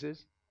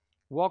 suitcases,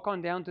 walk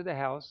on down to the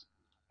house,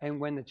 and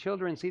when the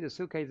children see the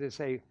suitcases, they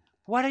say,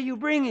 what are you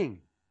bringing?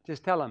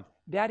 Just tell them,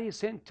 Daddy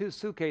sent 2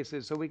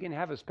 suitcases so we can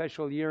have a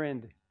special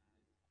year-end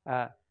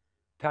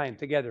time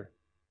together.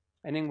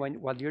 And then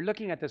while you're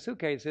looking at the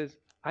suitcases,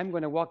 I'm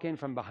going to walk in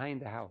from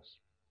behind the house.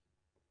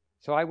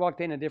 So I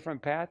walked in a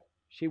different path.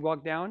 She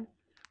walked down.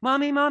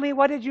 Mommy,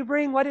 what did you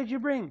bring? What did you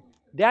bring?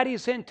 Daddy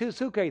sent 2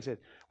 suitcases.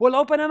 Well,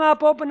 open them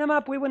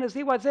up. We want to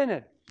see what's in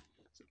it.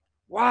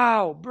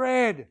 Wow,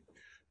 bread,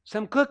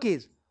 some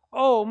cookies.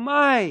 Oh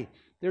my,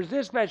 there's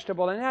this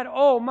vegetable and that.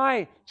 Oh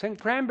my, some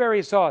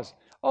cranberry sauce.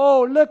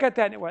 Oh, look at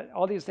that.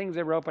 All these things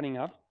they were opening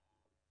up.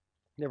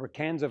 There were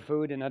cans of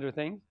food and other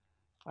things.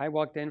 I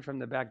walked in from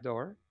the back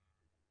door,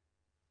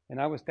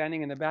 and I was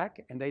standing in the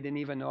back, and they didn't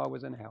even know I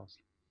was in the house.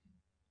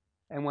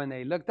 And when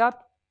they looked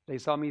up, they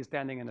saw me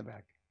standing in the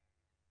back.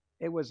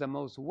 It was the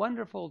most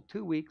wonderful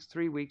 2 weeks,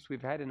 3 weeks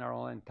we've had in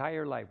our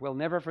entire life. We'll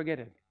never forget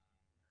it.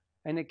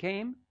 And it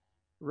came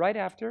right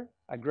after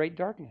a great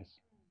darkness.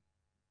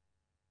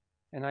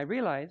 And I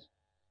realized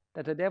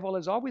that the devil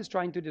is always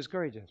trying to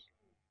discourage us.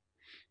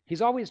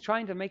 He's always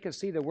trying to make us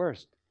see the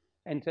worst.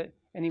 And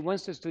he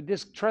wants us to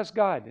distrust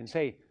God and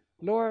say,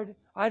 Lord,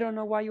 I don't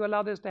know why you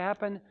allow this to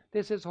happen.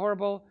 This is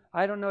horrible.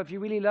 I don't know if you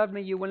really love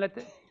me. You wouldn't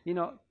let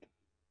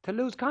to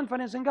lose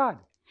confidence in God.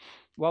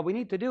 What we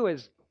need to do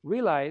is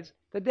realize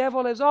the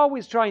devil is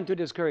always trying to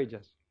discourage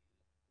us.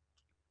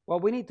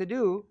 What we need to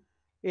do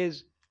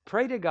is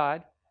pray to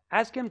God,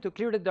 ask him to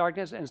clear the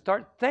darkness, and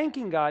start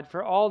thanking God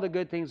for all the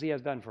good things he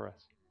has done for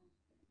us.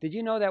 Did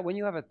you know that when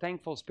you have a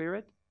thankful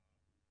spirit,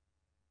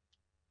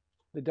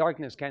 the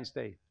darkness can't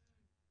stay?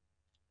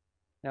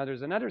 Now,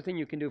 there's another thing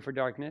you can do for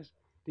darkness.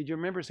 Did you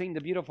remember seeing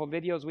the beautiful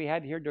videos we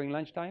had here during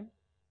lunchtime?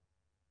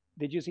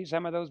 Did you see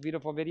some of those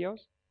beautiful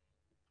videos?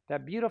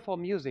 That beautiful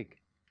music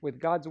with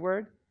God's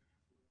word.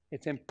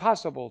 It's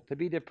impossible to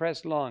be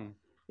depressed long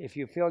if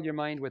you fill your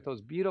mind with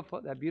those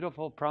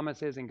beautiful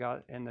promises in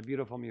God and the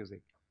beautiful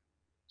music.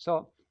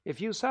 So if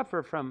you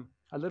suffer from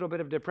a little bit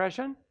of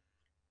depression,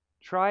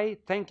 try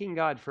thanking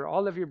God for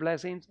all of your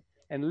blessings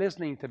and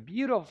listening to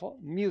beautiful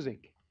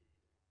music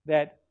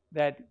that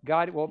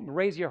God will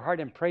raise your heart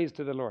in praise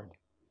to the Lord.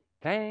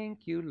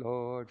 Thank you,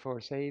 Lord,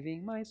 for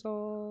saving my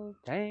soul.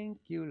 Thank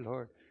you,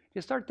 Lord.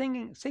 Just start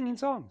singing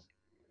songs.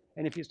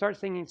 And if you start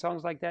singing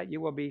songs like that,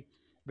 you will be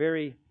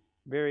very,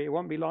 very, it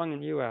won't be long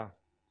and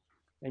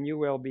you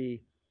will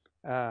be,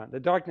 the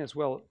darkness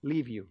will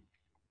leave you.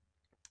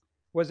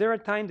 Was there a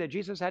time that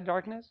Jesus had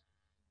darkness?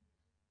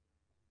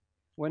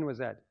 When was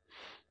that?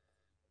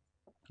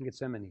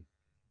 Gethsemane.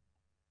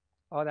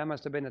 Oh, that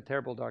must have been a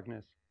terrible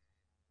darkness,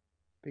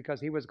 because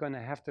he was going to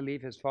have to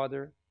leave his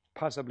Father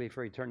possibly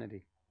for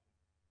eternity.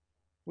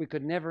 We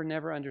could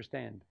never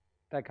understand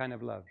that kind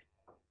of love.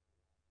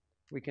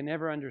 We can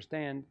never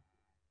understand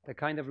the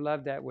kind of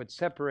love that would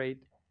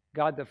separate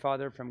God the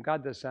Father from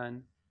God the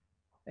Son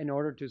in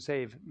order to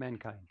save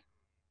mankind.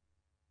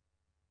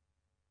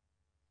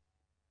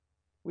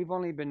 We've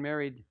only been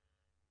married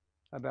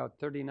about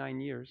 39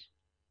 years,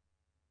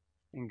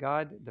 and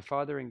God the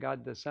Father and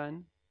God the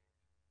Son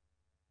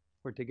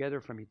were together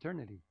from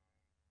eternity.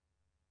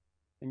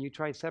 And you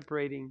try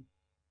separating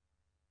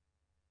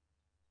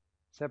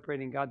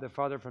God the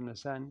Father from the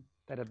Son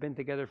that have been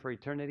together for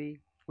eternity,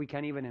 we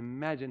can't even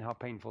imagine how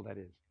painful that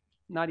is.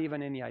 Not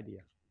even any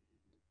idea.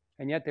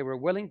 And yet they were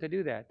willing to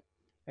do that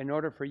in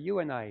order for you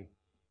and I,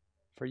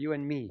 for you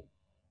and me,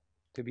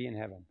 to be in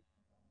heaven.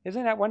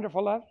 Isn't that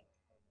wonderful love?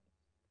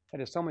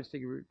 That is so much to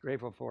be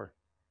grateful for.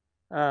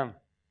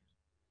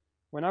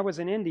 When I was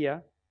in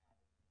India,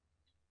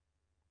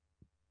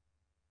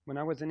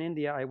 I was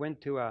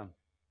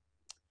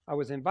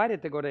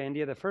invited to go to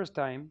India the first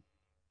time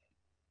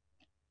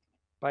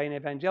by an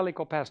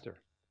evangelical pastor.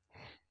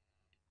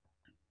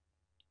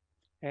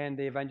 And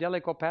the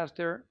evangelical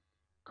pastor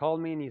called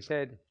me and he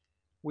said,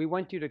 we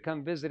want you to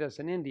come visit us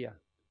in India.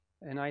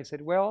 And I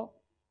said, well,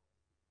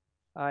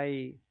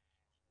 I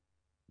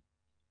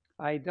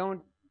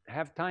don't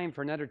have time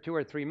for another 2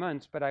 or 3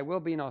 months, but I will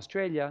be in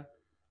Australia,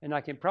 and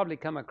I can probably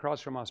come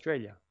across from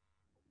Australia.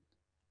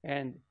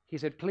 And he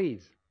said,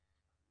 please.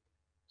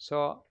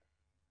 So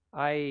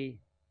I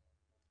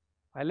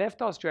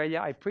left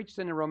Australia. I preached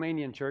in a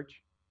Romanian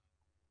church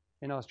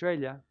in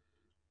Australia,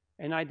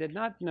 and I did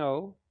not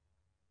know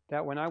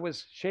that when I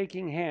was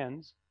shaking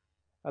hands,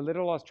 a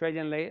little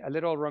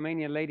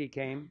Romanian lady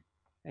came,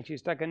 and she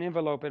stuck an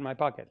envelope in my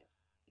pocket,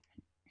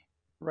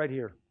 right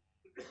here.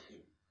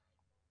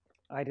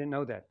 I didn't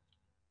know that.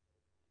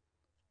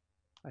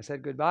 I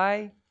said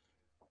goodbye.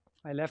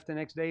 I left the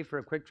next day for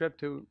a quick trip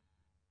to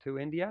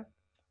India.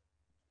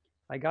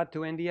 I got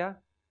to India,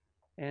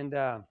 and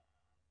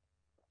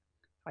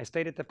I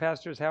stayed at the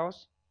pastor's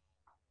house,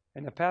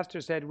 and the pastor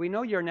said, we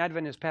know you're an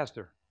Adventist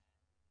pastor.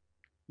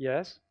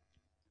 Yes.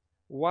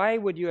 Why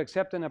would you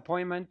accept an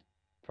appointment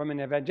from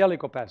an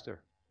evangelical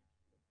pastor?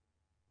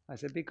 I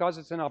said, because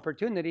it's an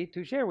opportunity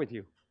to share with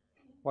you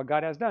what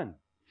God has done.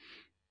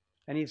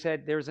 And he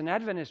said, there's an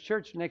Adventist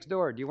church next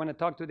door. Do you want to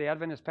talk to the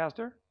Adventist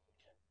pastor?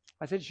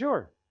 I said,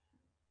 sure.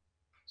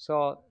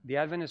 So the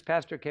Adventist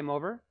pastor came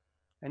over,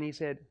 and he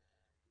said,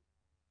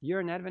 you're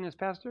an Adventist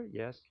pastor?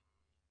 Yes.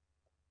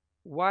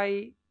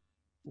 Why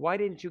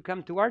didn't you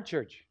come to our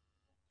church?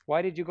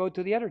 Why did you go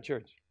to the other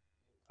church?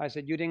 I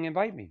said, you didn't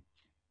invite me.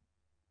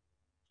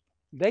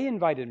 They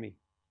invited me.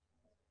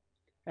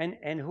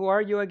 And who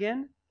are you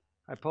again?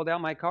 I pulled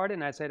out my card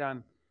and I said,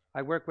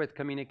 I work with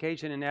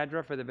communication and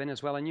ADRA for the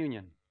Venezuelan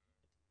Union.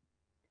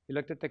 He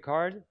looked at the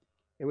card.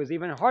 It was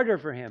even harder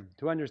for him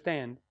to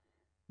understand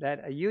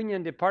that a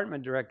union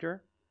department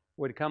director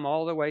would come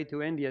all the way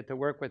to India to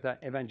work with an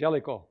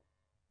evangelical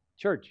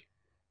church.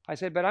 I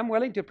said, but I'm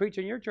willing to preach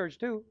in your church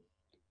too.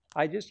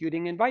 You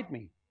didn't invite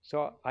me.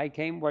 So I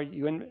came where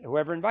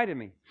whoever invited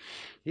me.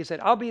 He said,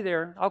 I'll be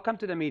there. I'll come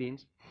to the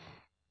meetings.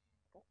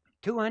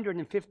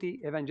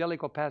 250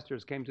 evangelical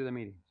pastors came to the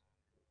meetings.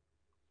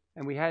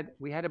 And we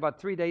had about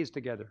 3 days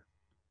together.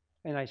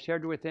 And I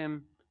shared with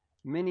him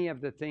many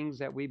of the things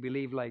that we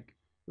believe,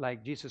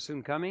 like Jesus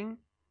soon coming,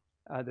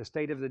 the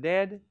state of the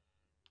dead,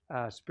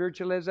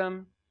 spiritualism,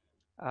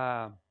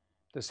 the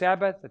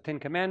Sabbath, the Ten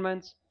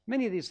Commandments.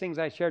 Many of these things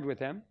I shared with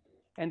them.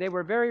 And they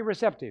were very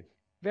receptive.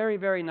 Very,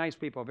 very nice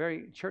people.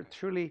 Very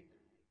truly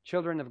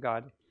children of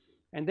God.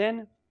 And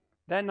then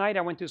that night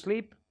I went to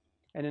sleep.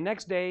 And the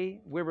next day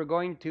we were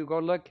going to go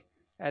look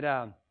at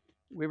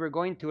we were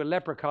going to a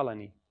leper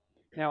colony.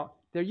 Now,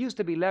 there used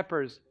to be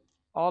lepers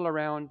all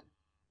around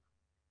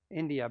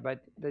India,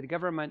 but the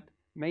government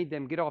made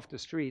them get off the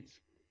streets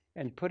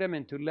and put them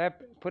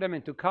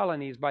into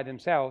colonies by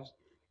themselves.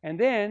 And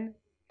then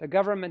the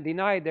government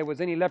denied there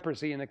was any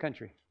leprosy in the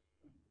country.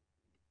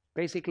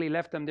 Basically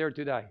left them there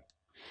to die.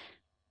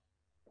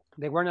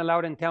 They weren't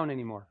allowed in town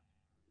anymore.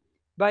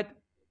 But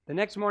the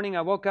next morning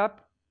I woke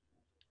up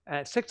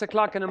at 6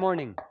 o'clock in the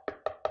morning.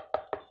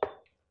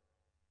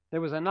 There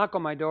was a knock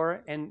on my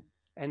door, and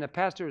the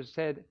pastor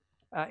said,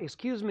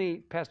 excuse me,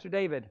 Pastor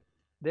David,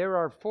 there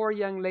are 4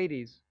 young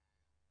ladies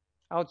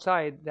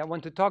outside that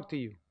want to talk to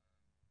you.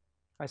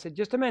 I said,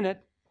 just a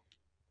minute.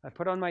 I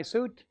put on my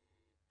suit.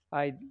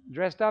 I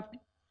dressed up,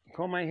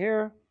 combed my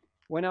hair,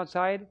 went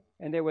outside,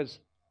 and there was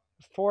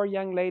 4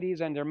 young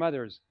ladies and their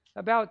mothers,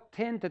 about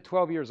 10 to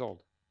 12 years old.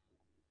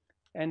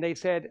 And they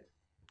said,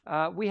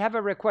 we have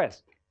a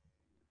request.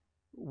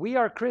 We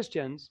are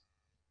Christians,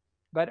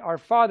 but our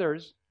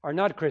fathers are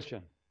not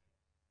Christian.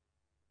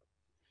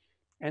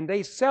 And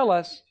they sell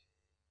us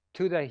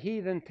to the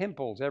heathen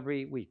temples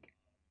every week.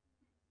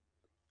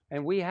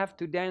 And we have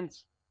to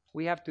dance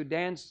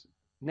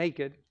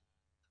naked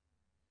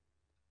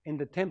in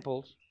the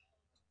temples.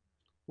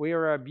 We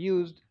are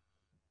abused.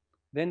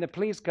 Then the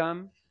police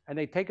come and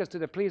they take us to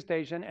the police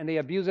station and they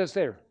abuse us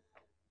there.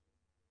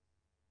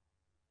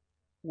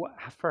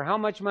 For how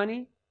much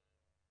money?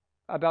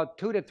 About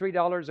 $2 to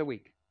 $3 a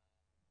week.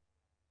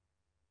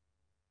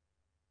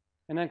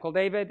 And Uncle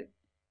David,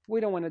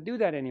 we don't want to do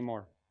that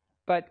anymore.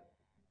 But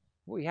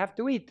we have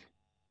to eat.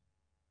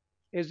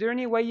 Is there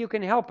any way you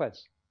can help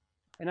us?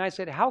 And I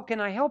said, how can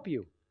I help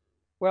you?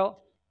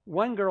 Well,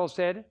 one girl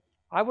said,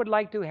 I would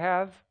like to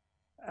have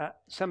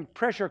some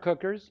pressure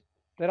cookers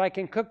that I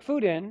can cook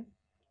food in,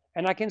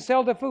 and I can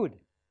sell the food.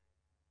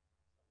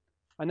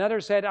 Another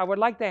said, I would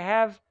like to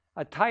have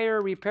a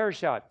tire repair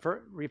shop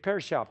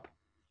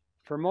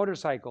for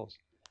motorcycles,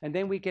 and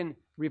then we can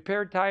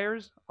repair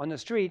tires on the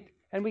street,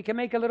 and we can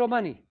make a little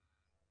money.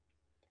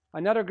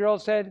 Another girl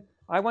said,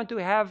 I want to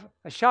have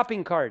a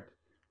shopping cart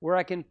where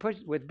I can put,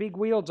 with big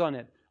wheels on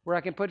it, where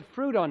I can put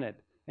fruit on it,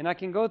 and I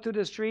can go through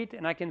the street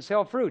and I can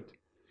sell fruit,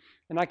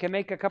 and I can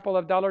make a couple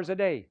of dollars a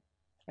day,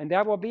 and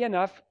that will be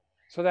enough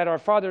so that our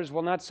fathers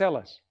will not sell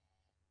us.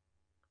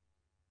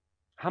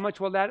 How much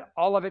will that,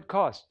 all of it,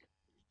 cost?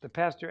 The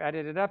pastor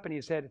added it up and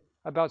he said,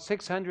 about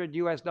 $600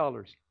 US.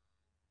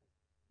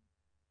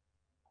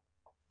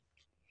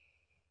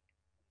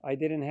 I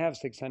didn't have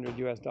 $600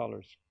 US.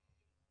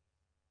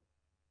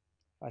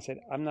 I said,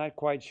 I'm not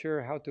quite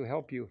sure how to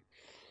help you.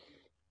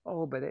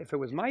 Oh, but if it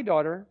was my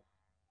daughter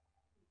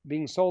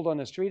being sold on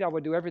the street, I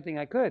would do everything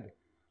I could.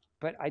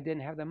 But I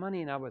didn't have the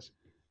money, and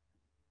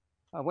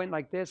I went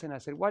like this, and I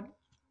said, what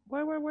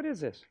is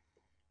this?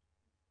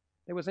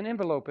 There was an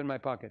envelope in my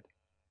pocket.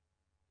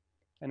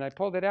 And I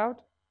pulled it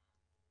out,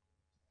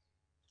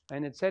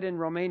 and it said in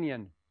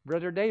Romanian,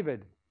 Brother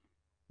David,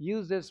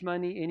 use this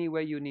money any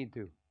way you need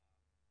to.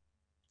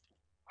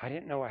 I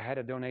didn't know I had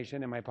a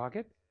donation in my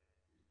pocket.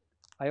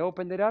 I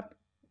opened it up.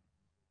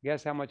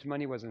 Guess how much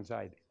money was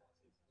inside?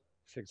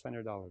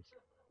 $600.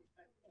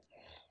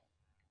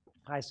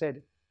 I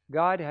said,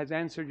 God has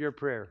answered your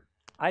prayer.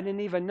 I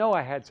didn't even know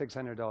I had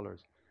 $600.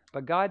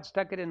 But God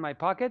stuck it in my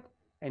pocket,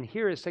 and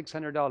here is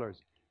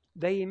 $600.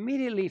 They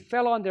immediately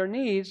fell on their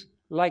knees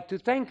like to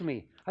thank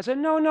me. I said,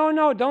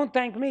 no, don't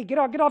thank me. Get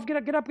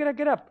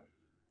up.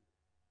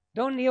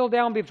 Don't kneel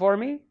down before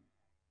me.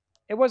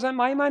 It wasn't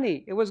my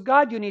money. It was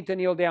God you need to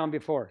kneel down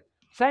before.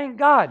 Thank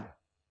God.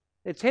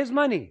 It's His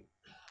money.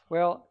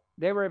 Well,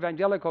 they were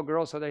evangelical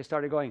girls, so they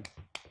started going.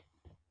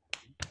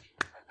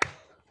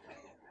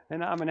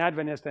 And I'm an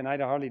Adventist, and I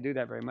don't hardly do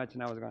that very much,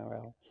 and I was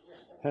going,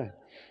 well.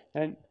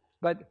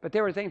 But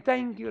they were saying,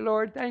 thank you,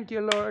 Lord, thank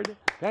you, Lord,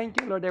 thank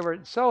you, Lord. They were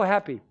so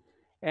happy.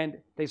 And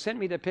they sent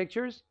me the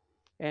pictures,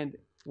 and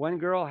one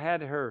girl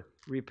had her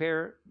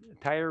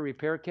tire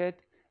repair kit.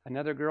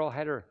 Another girl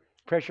had her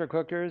pressure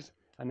cookers.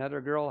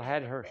 Another girl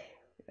had her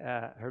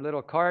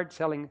little cart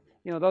selling,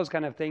 those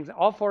kind of things.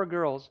 All 4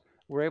 girls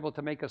were able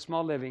to make a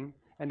small living,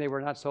 and they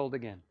were not sold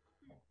again.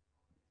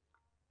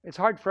 It's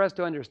hard for us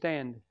to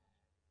understand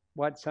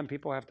what some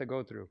people have to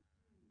go through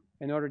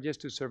in order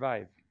just to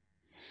survive.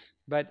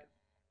 But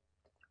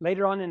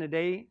later on in the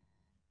day,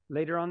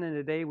 later on in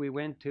the day, we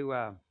went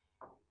to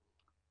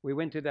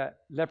the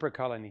leper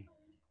colony.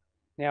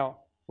 Now,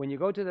 when you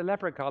go to the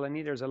leper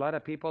colony, there's a lot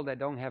of people that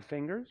don't have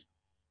fingers,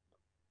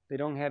 they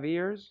don't have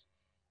ears,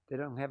 they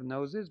don't have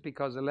noses,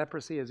 because the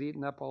leprosy has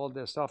eaten up all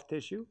the soft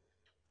tissue,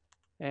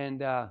 and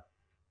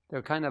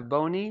they're kind of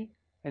bony,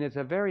 and it's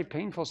a very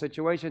painful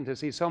situation to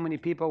see so many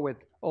people with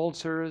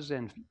ulcers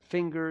and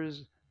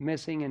fingers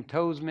missing and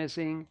toes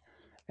missing,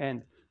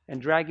 and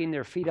dragging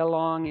their feet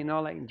along, you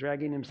know, like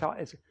dragging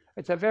themselves.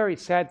 It's a very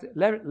sad.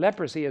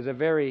 Leprosy is a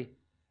very,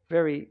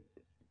 very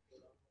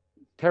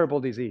terrible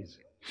disease,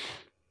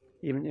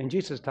 even in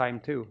Jesus' time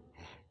too.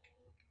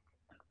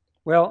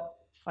 Well,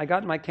 I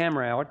got my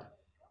camera out,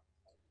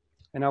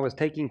 and I was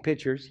taking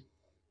pictures,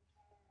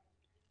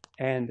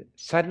 and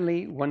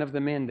suddenly one of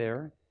the men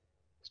there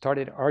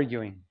started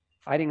arguing.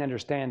 I didn't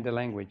understand the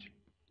language,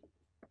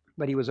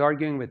 but he was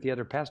arguing with the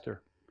other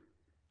pastor,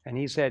 and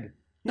he said,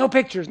 "No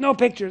pictures, no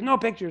pictures, no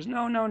pictures,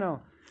 no, no,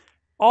 no.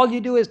 All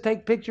you do is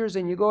take pictures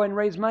and you go and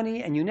raise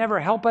money and you never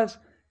help us.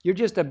 You're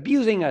just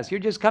abusing us. You're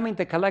just coming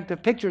to collect the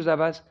pictures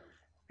of us,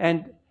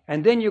 and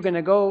then you're going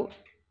to go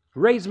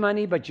raise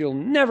money, but you'll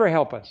never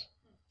help us."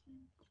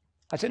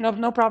 I said,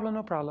 no problem,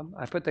 no problem.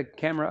 I put the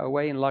camera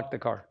away and locked the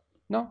car.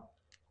 No,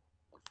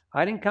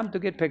 I didn't come to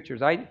get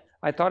pictures.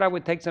 I thought I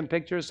would take some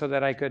pictures so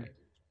that I could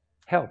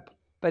help.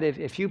 But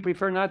if you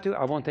prefer not to,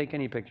 I won't take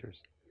any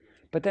pictures.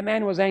 But the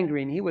man was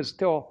angry, and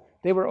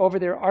they were over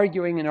there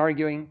arguing and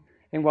arguing.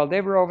 And while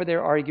they were over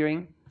there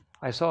arguing,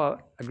 I saw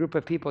a group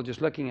of people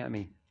just looking at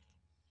me.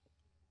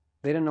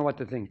 They didn't know what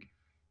to think.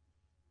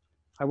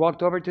 I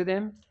walked over to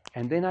them,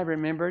 and then I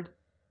remembered,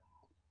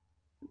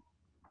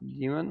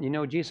 you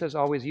know, Jesus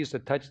always used to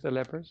touch the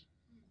lepers.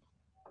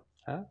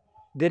 Huh?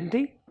 Didn't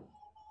he?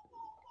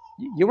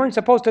 You weren't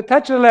supposed to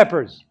touch the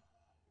lepers.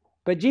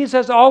 But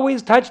Jesus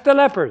always touched the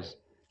lepers.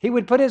 He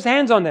would put his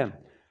hands on them.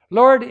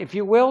 "Lord, if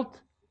you wilt,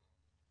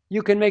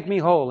 you can make me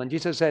whole." And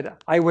Jesus said,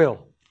 "I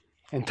will,"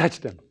 and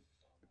touched them.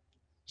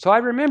 So I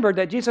remembered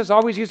that Jesus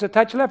always used to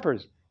touch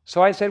lepers.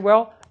 So I said,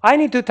 well, I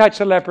need to touch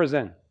the lepers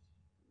then.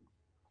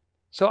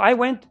 So I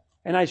went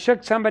and I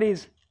shook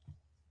somebody's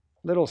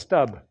little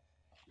stub.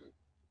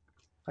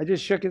 I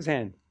just shook his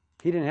hand.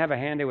 He didn't have a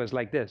hand, it was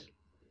like this.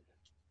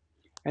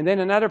 And then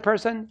another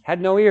person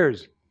had no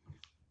ears,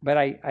 but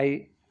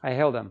I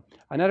held him.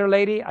 Another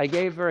lady, I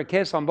gave her a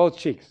kiss on both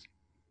cheeks.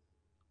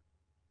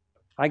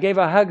 I gave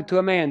a hug to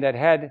a man that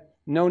had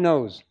no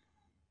nose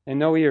and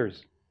no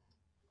ears.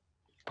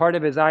 Part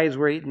of his eyes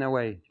were eaten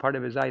away, part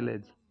of his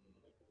eyelids.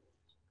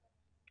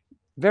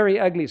 Very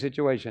ugly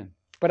situation.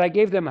 But I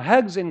gave them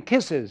hugs and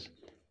kisses.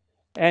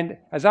 And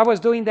as I was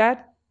doing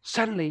that,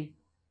 suddenly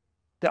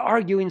the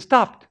arguing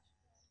stopped.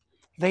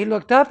 They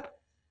looked up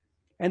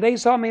and they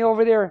saw me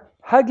over there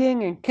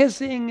hugging and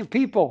kissing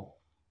people.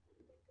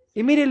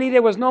 Immediately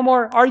there was no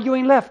more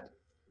arguing left.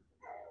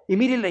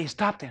 Immediately they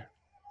stopped there.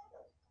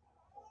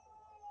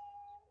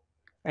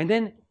 And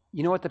then,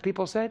 you know what the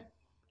people said?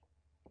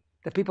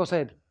 The people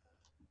said,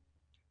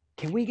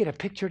 "Can we get a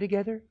picture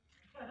together?"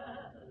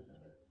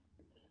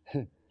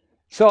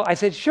 So I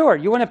said, "Sure,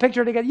 you want a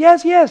picture together?"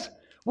 "Yes, yes,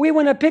 we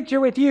want a picture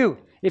with you.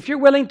 If you're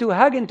willing to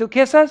hug and to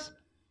kiss us,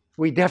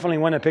 we definitely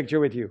want a picture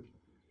with you."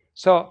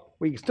 So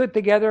we stood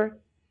together.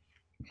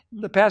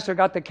 The pastor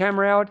got the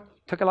camera out,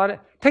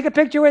 take a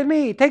picture with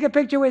me, take a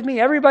picture with me.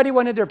 Everybody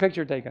wanted their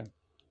picture taken.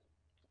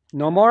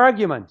 No more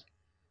arguments.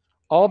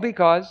 All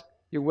because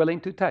you're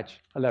willing to touch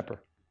a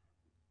leper.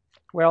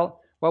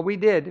 Well, what we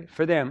did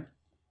for them,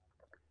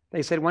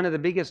 they said one of the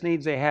biggest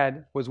needs they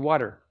had was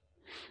water.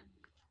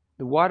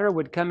 The water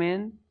would come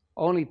in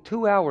only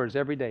 2 hours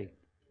every day.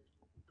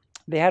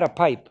 They had a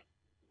pipe,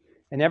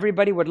 and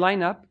everybody would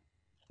line up,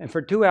 and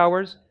for 2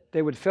 hours,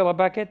 they would fill a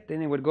bucket, then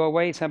they would go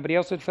away, somebody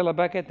else would fill a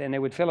bucket, then they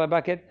would fill a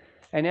bucket,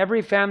 and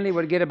every family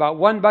would get about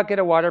 1 bucket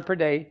of water per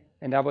day,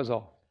 and that was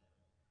all.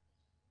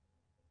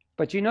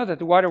 But you know that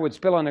the water would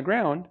spill on the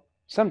ground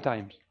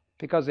sometimes,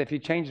 because if you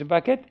change the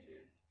bucket,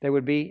 there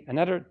would be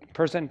another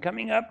person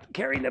coming up,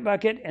 carrying the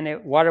bucket, and the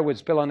water would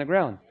spill on the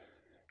ground.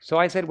 So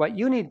I said, what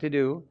you need to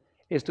do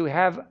is to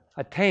have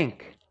a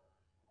tank,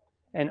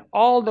 and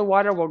all the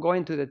water will go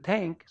into the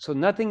tank, so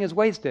nothing is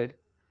wasted,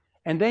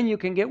 and then you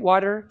can get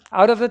water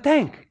out of the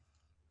tank.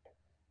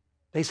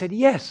 They said,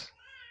 yes.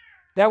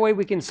 That way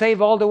we can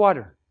save all the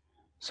water.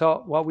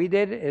 So what we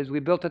did is we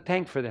built a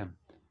tank for them.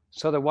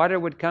 So the water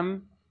would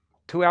come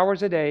 2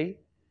 hours a day,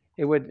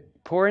 it would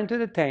pour into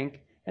the tank,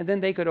 and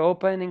then they could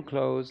open and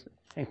close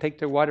and take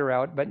their water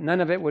out, but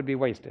none of it would be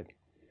wasted.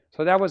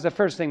 So that was the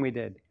first thing we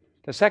did.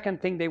 The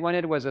second thing they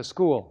wanted was a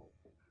school.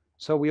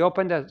 So we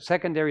opened a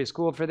secondary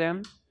school for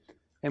them,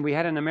 and we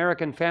had an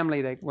American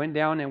family that went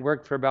down and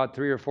worked for about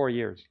 3 or 4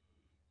 years.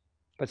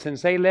 But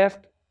since they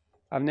left,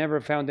 I've never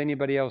found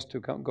anybody else to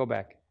go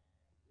back.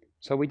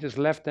 So we just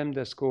left them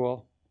the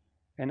school,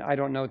 and I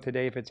don't know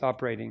today if it's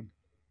operating.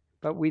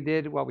 But we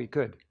did what we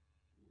could.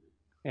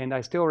 And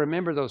I still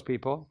remember those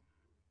people,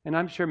 and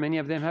I'm sure many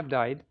of them have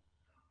died.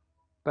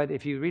 But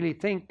if you really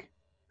think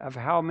of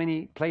how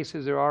many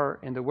places there are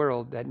in the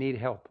world that need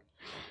help.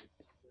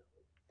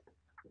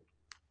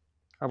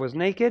 I was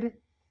naked,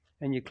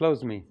 and you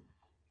clothed me.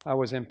 I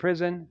was in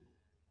prison,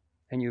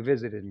 and you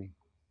visited me.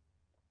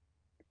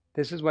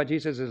 This is what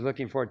Jesus is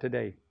looking for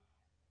today.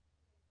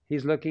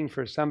 He's looking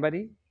for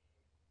somebody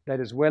that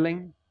is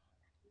willing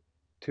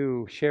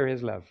to share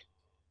his love.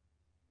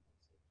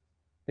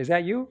 Is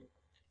that you?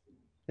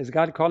 Is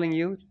God calling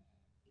you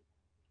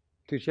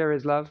to share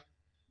his love?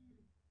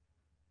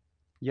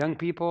 Young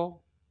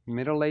people,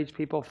 middle-aged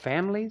people,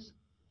 families,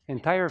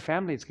 entire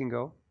families can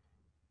go.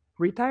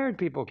 Retired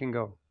people can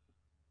go.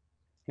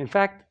 In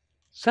fact,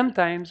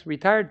 sometimes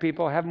retired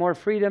people have more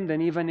freedom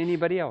than even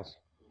anybody else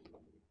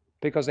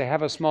because they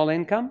have a small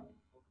income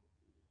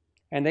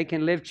and they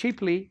can live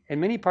cheaply in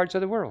many parts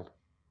of the world.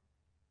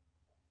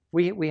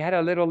 We had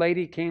a little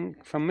lady came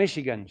from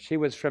Michigan. She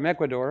was from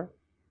Ecuador.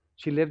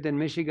 She lived in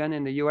Michigan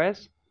in the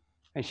U.S.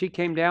 and she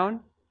came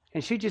down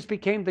and she just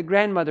became the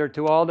grandmother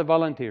to all the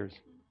volunteers.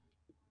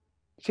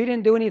 She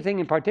didn't do anything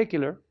in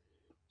particular.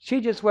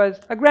 She just was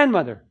a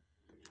grandmother.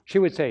 She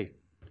would say,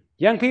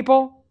 young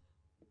people,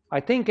 I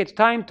think it's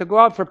time to go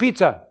out for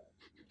pizza.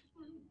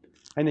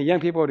 And the young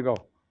people would go.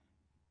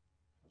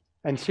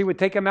 And she would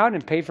take them out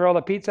and pay for all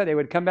the pizza. They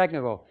would come back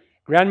and go,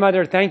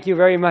 grandmother, thank you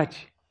very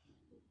much.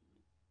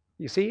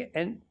 You see,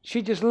 and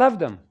she just loved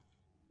them.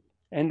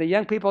 And the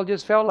young people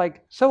just felt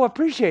like so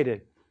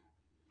appreciated.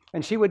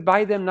 And she would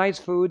buy them nice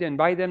food and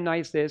buy them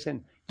nice this.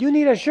 And you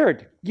need a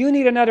shirt. You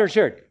need another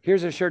shirt.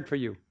 Here's a shirt for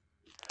you.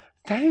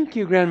 Thank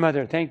you,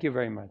 grandmother. Thank you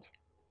very much.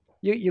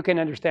 You can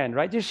understand,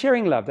 right? Just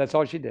sharing love. That's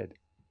all she did.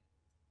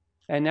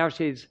 And now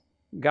she's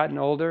gotten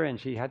older and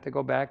she had to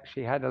go back.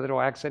 She had a little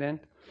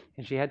accident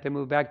and she had to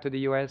move back to the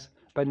U.S.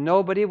 But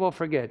nobody will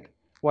forget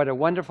what a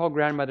wonderful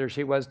grandmother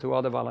she was to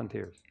all the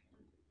volunteers.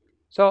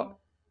 So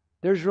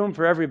there's room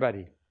for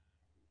everybody.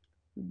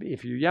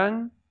 If you're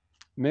young,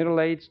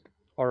 middle-aged,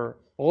 or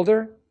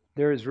older,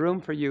 there is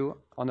room for you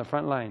on the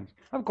front lines.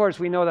 Of course,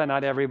 we know that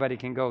not everybody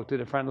can go to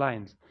the front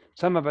lines.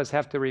 Some of us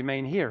have to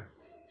remain here.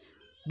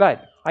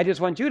 But I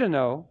just want you to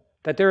know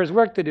that there is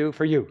work to do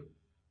for you.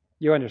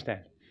 You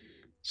understand?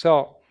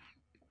 So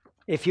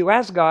if you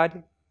ask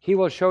God, He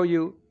will show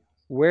you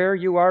where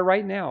you are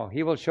right now.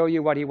 He will show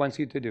you what He wants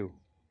you to do.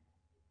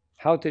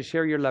 How to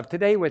share your love.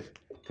 Today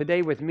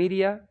with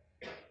media,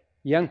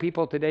 young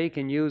people today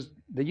can use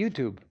the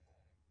YouTube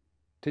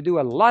to do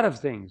a lot of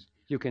things.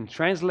 You can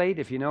translate,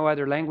 if you know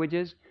other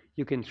languages,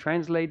 you can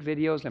translate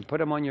videos and put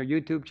them on your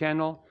YouTube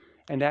channel,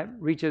 and that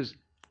reaches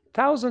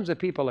thousands of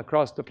people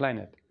across the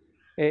planet.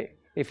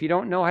 If you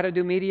don't know how to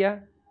do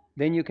media,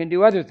 then you can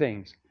do other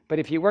things. But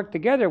if you work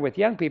together with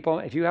young people,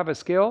 if you have a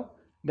skill,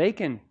 they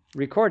can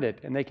record it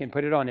and they can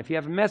put it on. If you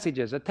have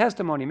messages, a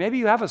testimony, maybe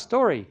you have a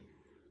story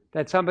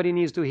that somebody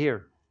needs to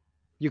hear,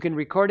 you can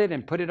record it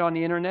and put it on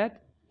the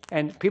internet,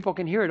 and people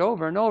can hear it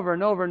over and over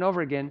and over and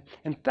over again,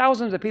 and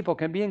thousands of people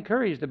can be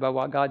encouraged about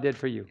what God did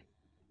for you.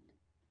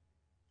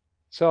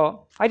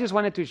 So I just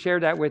wanted to share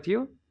that with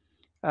you.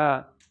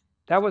 That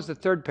was the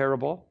third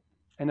parable,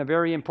 and a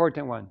very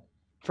important one.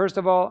 First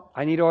of all,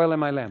 I need oil in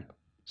my lamp.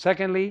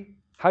 Secondly,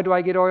 how do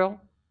I get oil?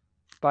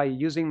 By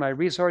using my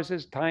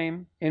resources,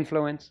 time,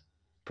 influence,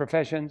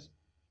 professions,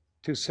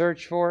 to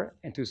search for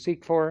and to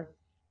seek for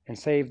and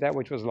save that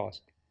which was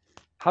lost.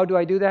 How do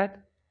I do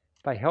that?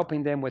 By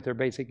helping them with their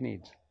basic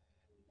needs.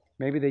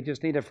 Maybe they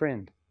just need a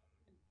friend.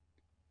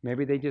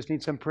 Maybe they just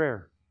need some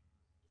prayer.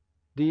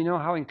 Do you know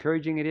how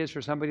encouraging it is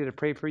for somebody to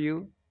pray for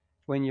you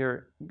when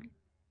you're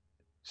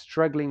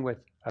struggling with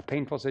a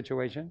painful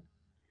situation?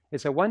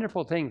 It's a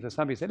wonderful thing that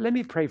somebody said, let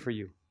me pray for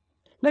you.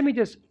 Let me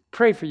just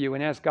pray for you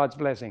and ask God's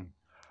blessing.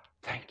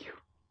 Thank you.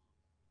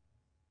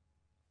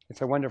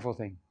 It's a wonderful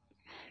thing.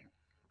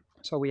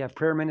 So we have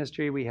prayer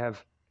ministry. We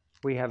have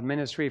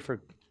ministry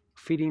for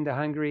feeding the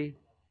hungry,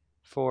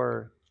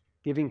 for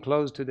giving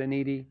clothes to the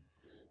needy.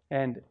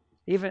 And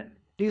even,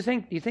 do you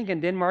think in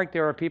Denmark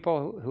there are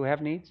people who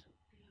have needs?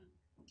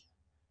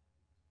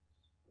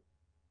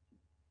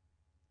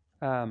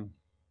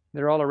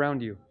 They're all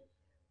around you.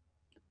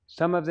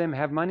 Some of them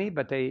have money,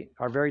 but they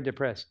are very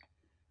depressed.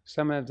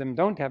 Some of them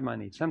don't have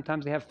money.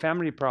 Sometimes they have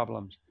family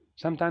problems.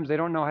 Sometimes they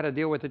don't know how to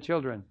deal with the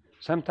children.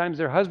 Sometimes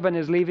their husband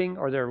is leaving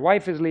or their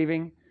wife is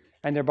leaving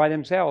and they're by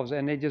themselves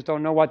and they just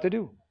don't know what to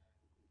do.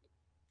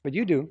 But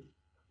you do.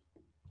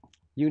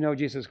 You know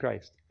Jesus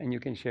Christ and you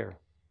can share.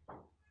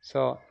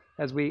 So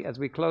as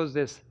we close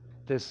this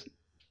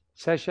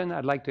session,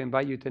 I'd like to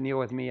invite you to kneel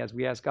with me as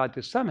we ask God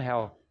to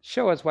somehow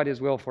show us what His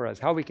will for us,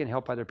 how we can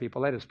help other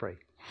people. Let us pray.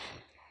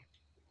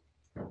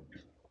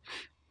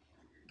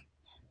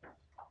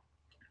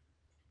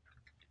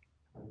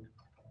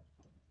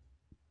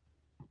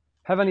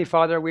 Heavenly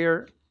Father, we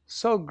are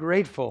so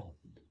grateful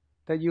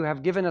that you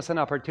have given us an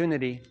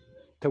opportunity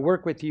to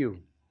work with you,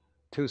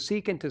 to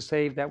seek and to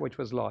save that which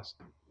was lost,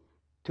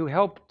 to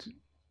help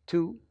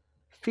to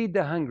feed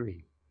the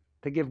hungry,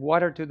 to give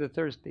water to the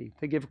thirsty,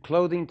 to give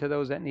clothing to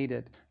those that need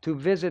it, to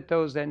visit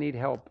those that need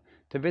help,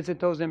 to visit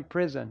those in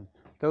prison,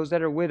 those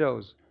that are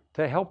widows,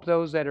 to help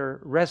those that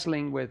are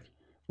wrestling with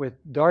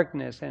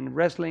darkness and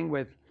wrestling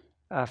with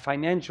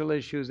financial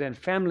issues and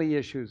family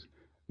issues.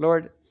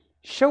 Lord,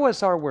 show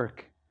us our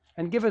work.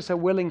 and give us a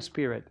willing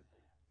spirit.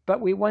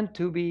 But we want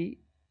to be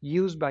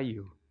used by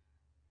you.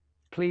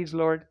 Please,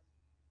 Lord,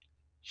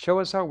 show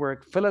us our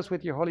work. Fill us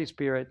with your Holy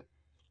Spirit.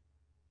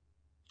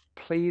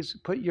 Please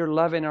put your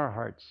love in our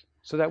hearts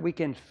so that we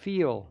can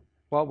feel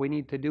what we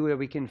need to do, that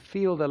we can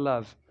feel the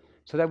love,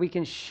 so that we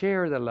can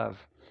share the love.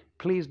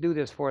 Please do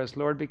this for us,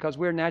 Lord, because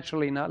we're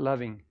naturally not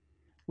loving.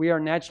 We are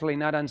naturally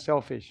not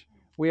unselfish.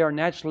 We are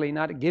naturally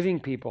not giving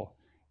people,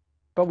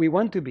 but we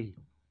want to be.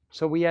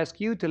 So we ask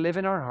you to live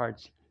in our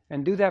hearts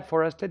and do that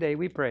for us today,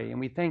 we pray, and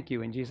we thank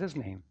you in Jesus'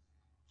 name.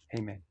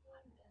 Amen.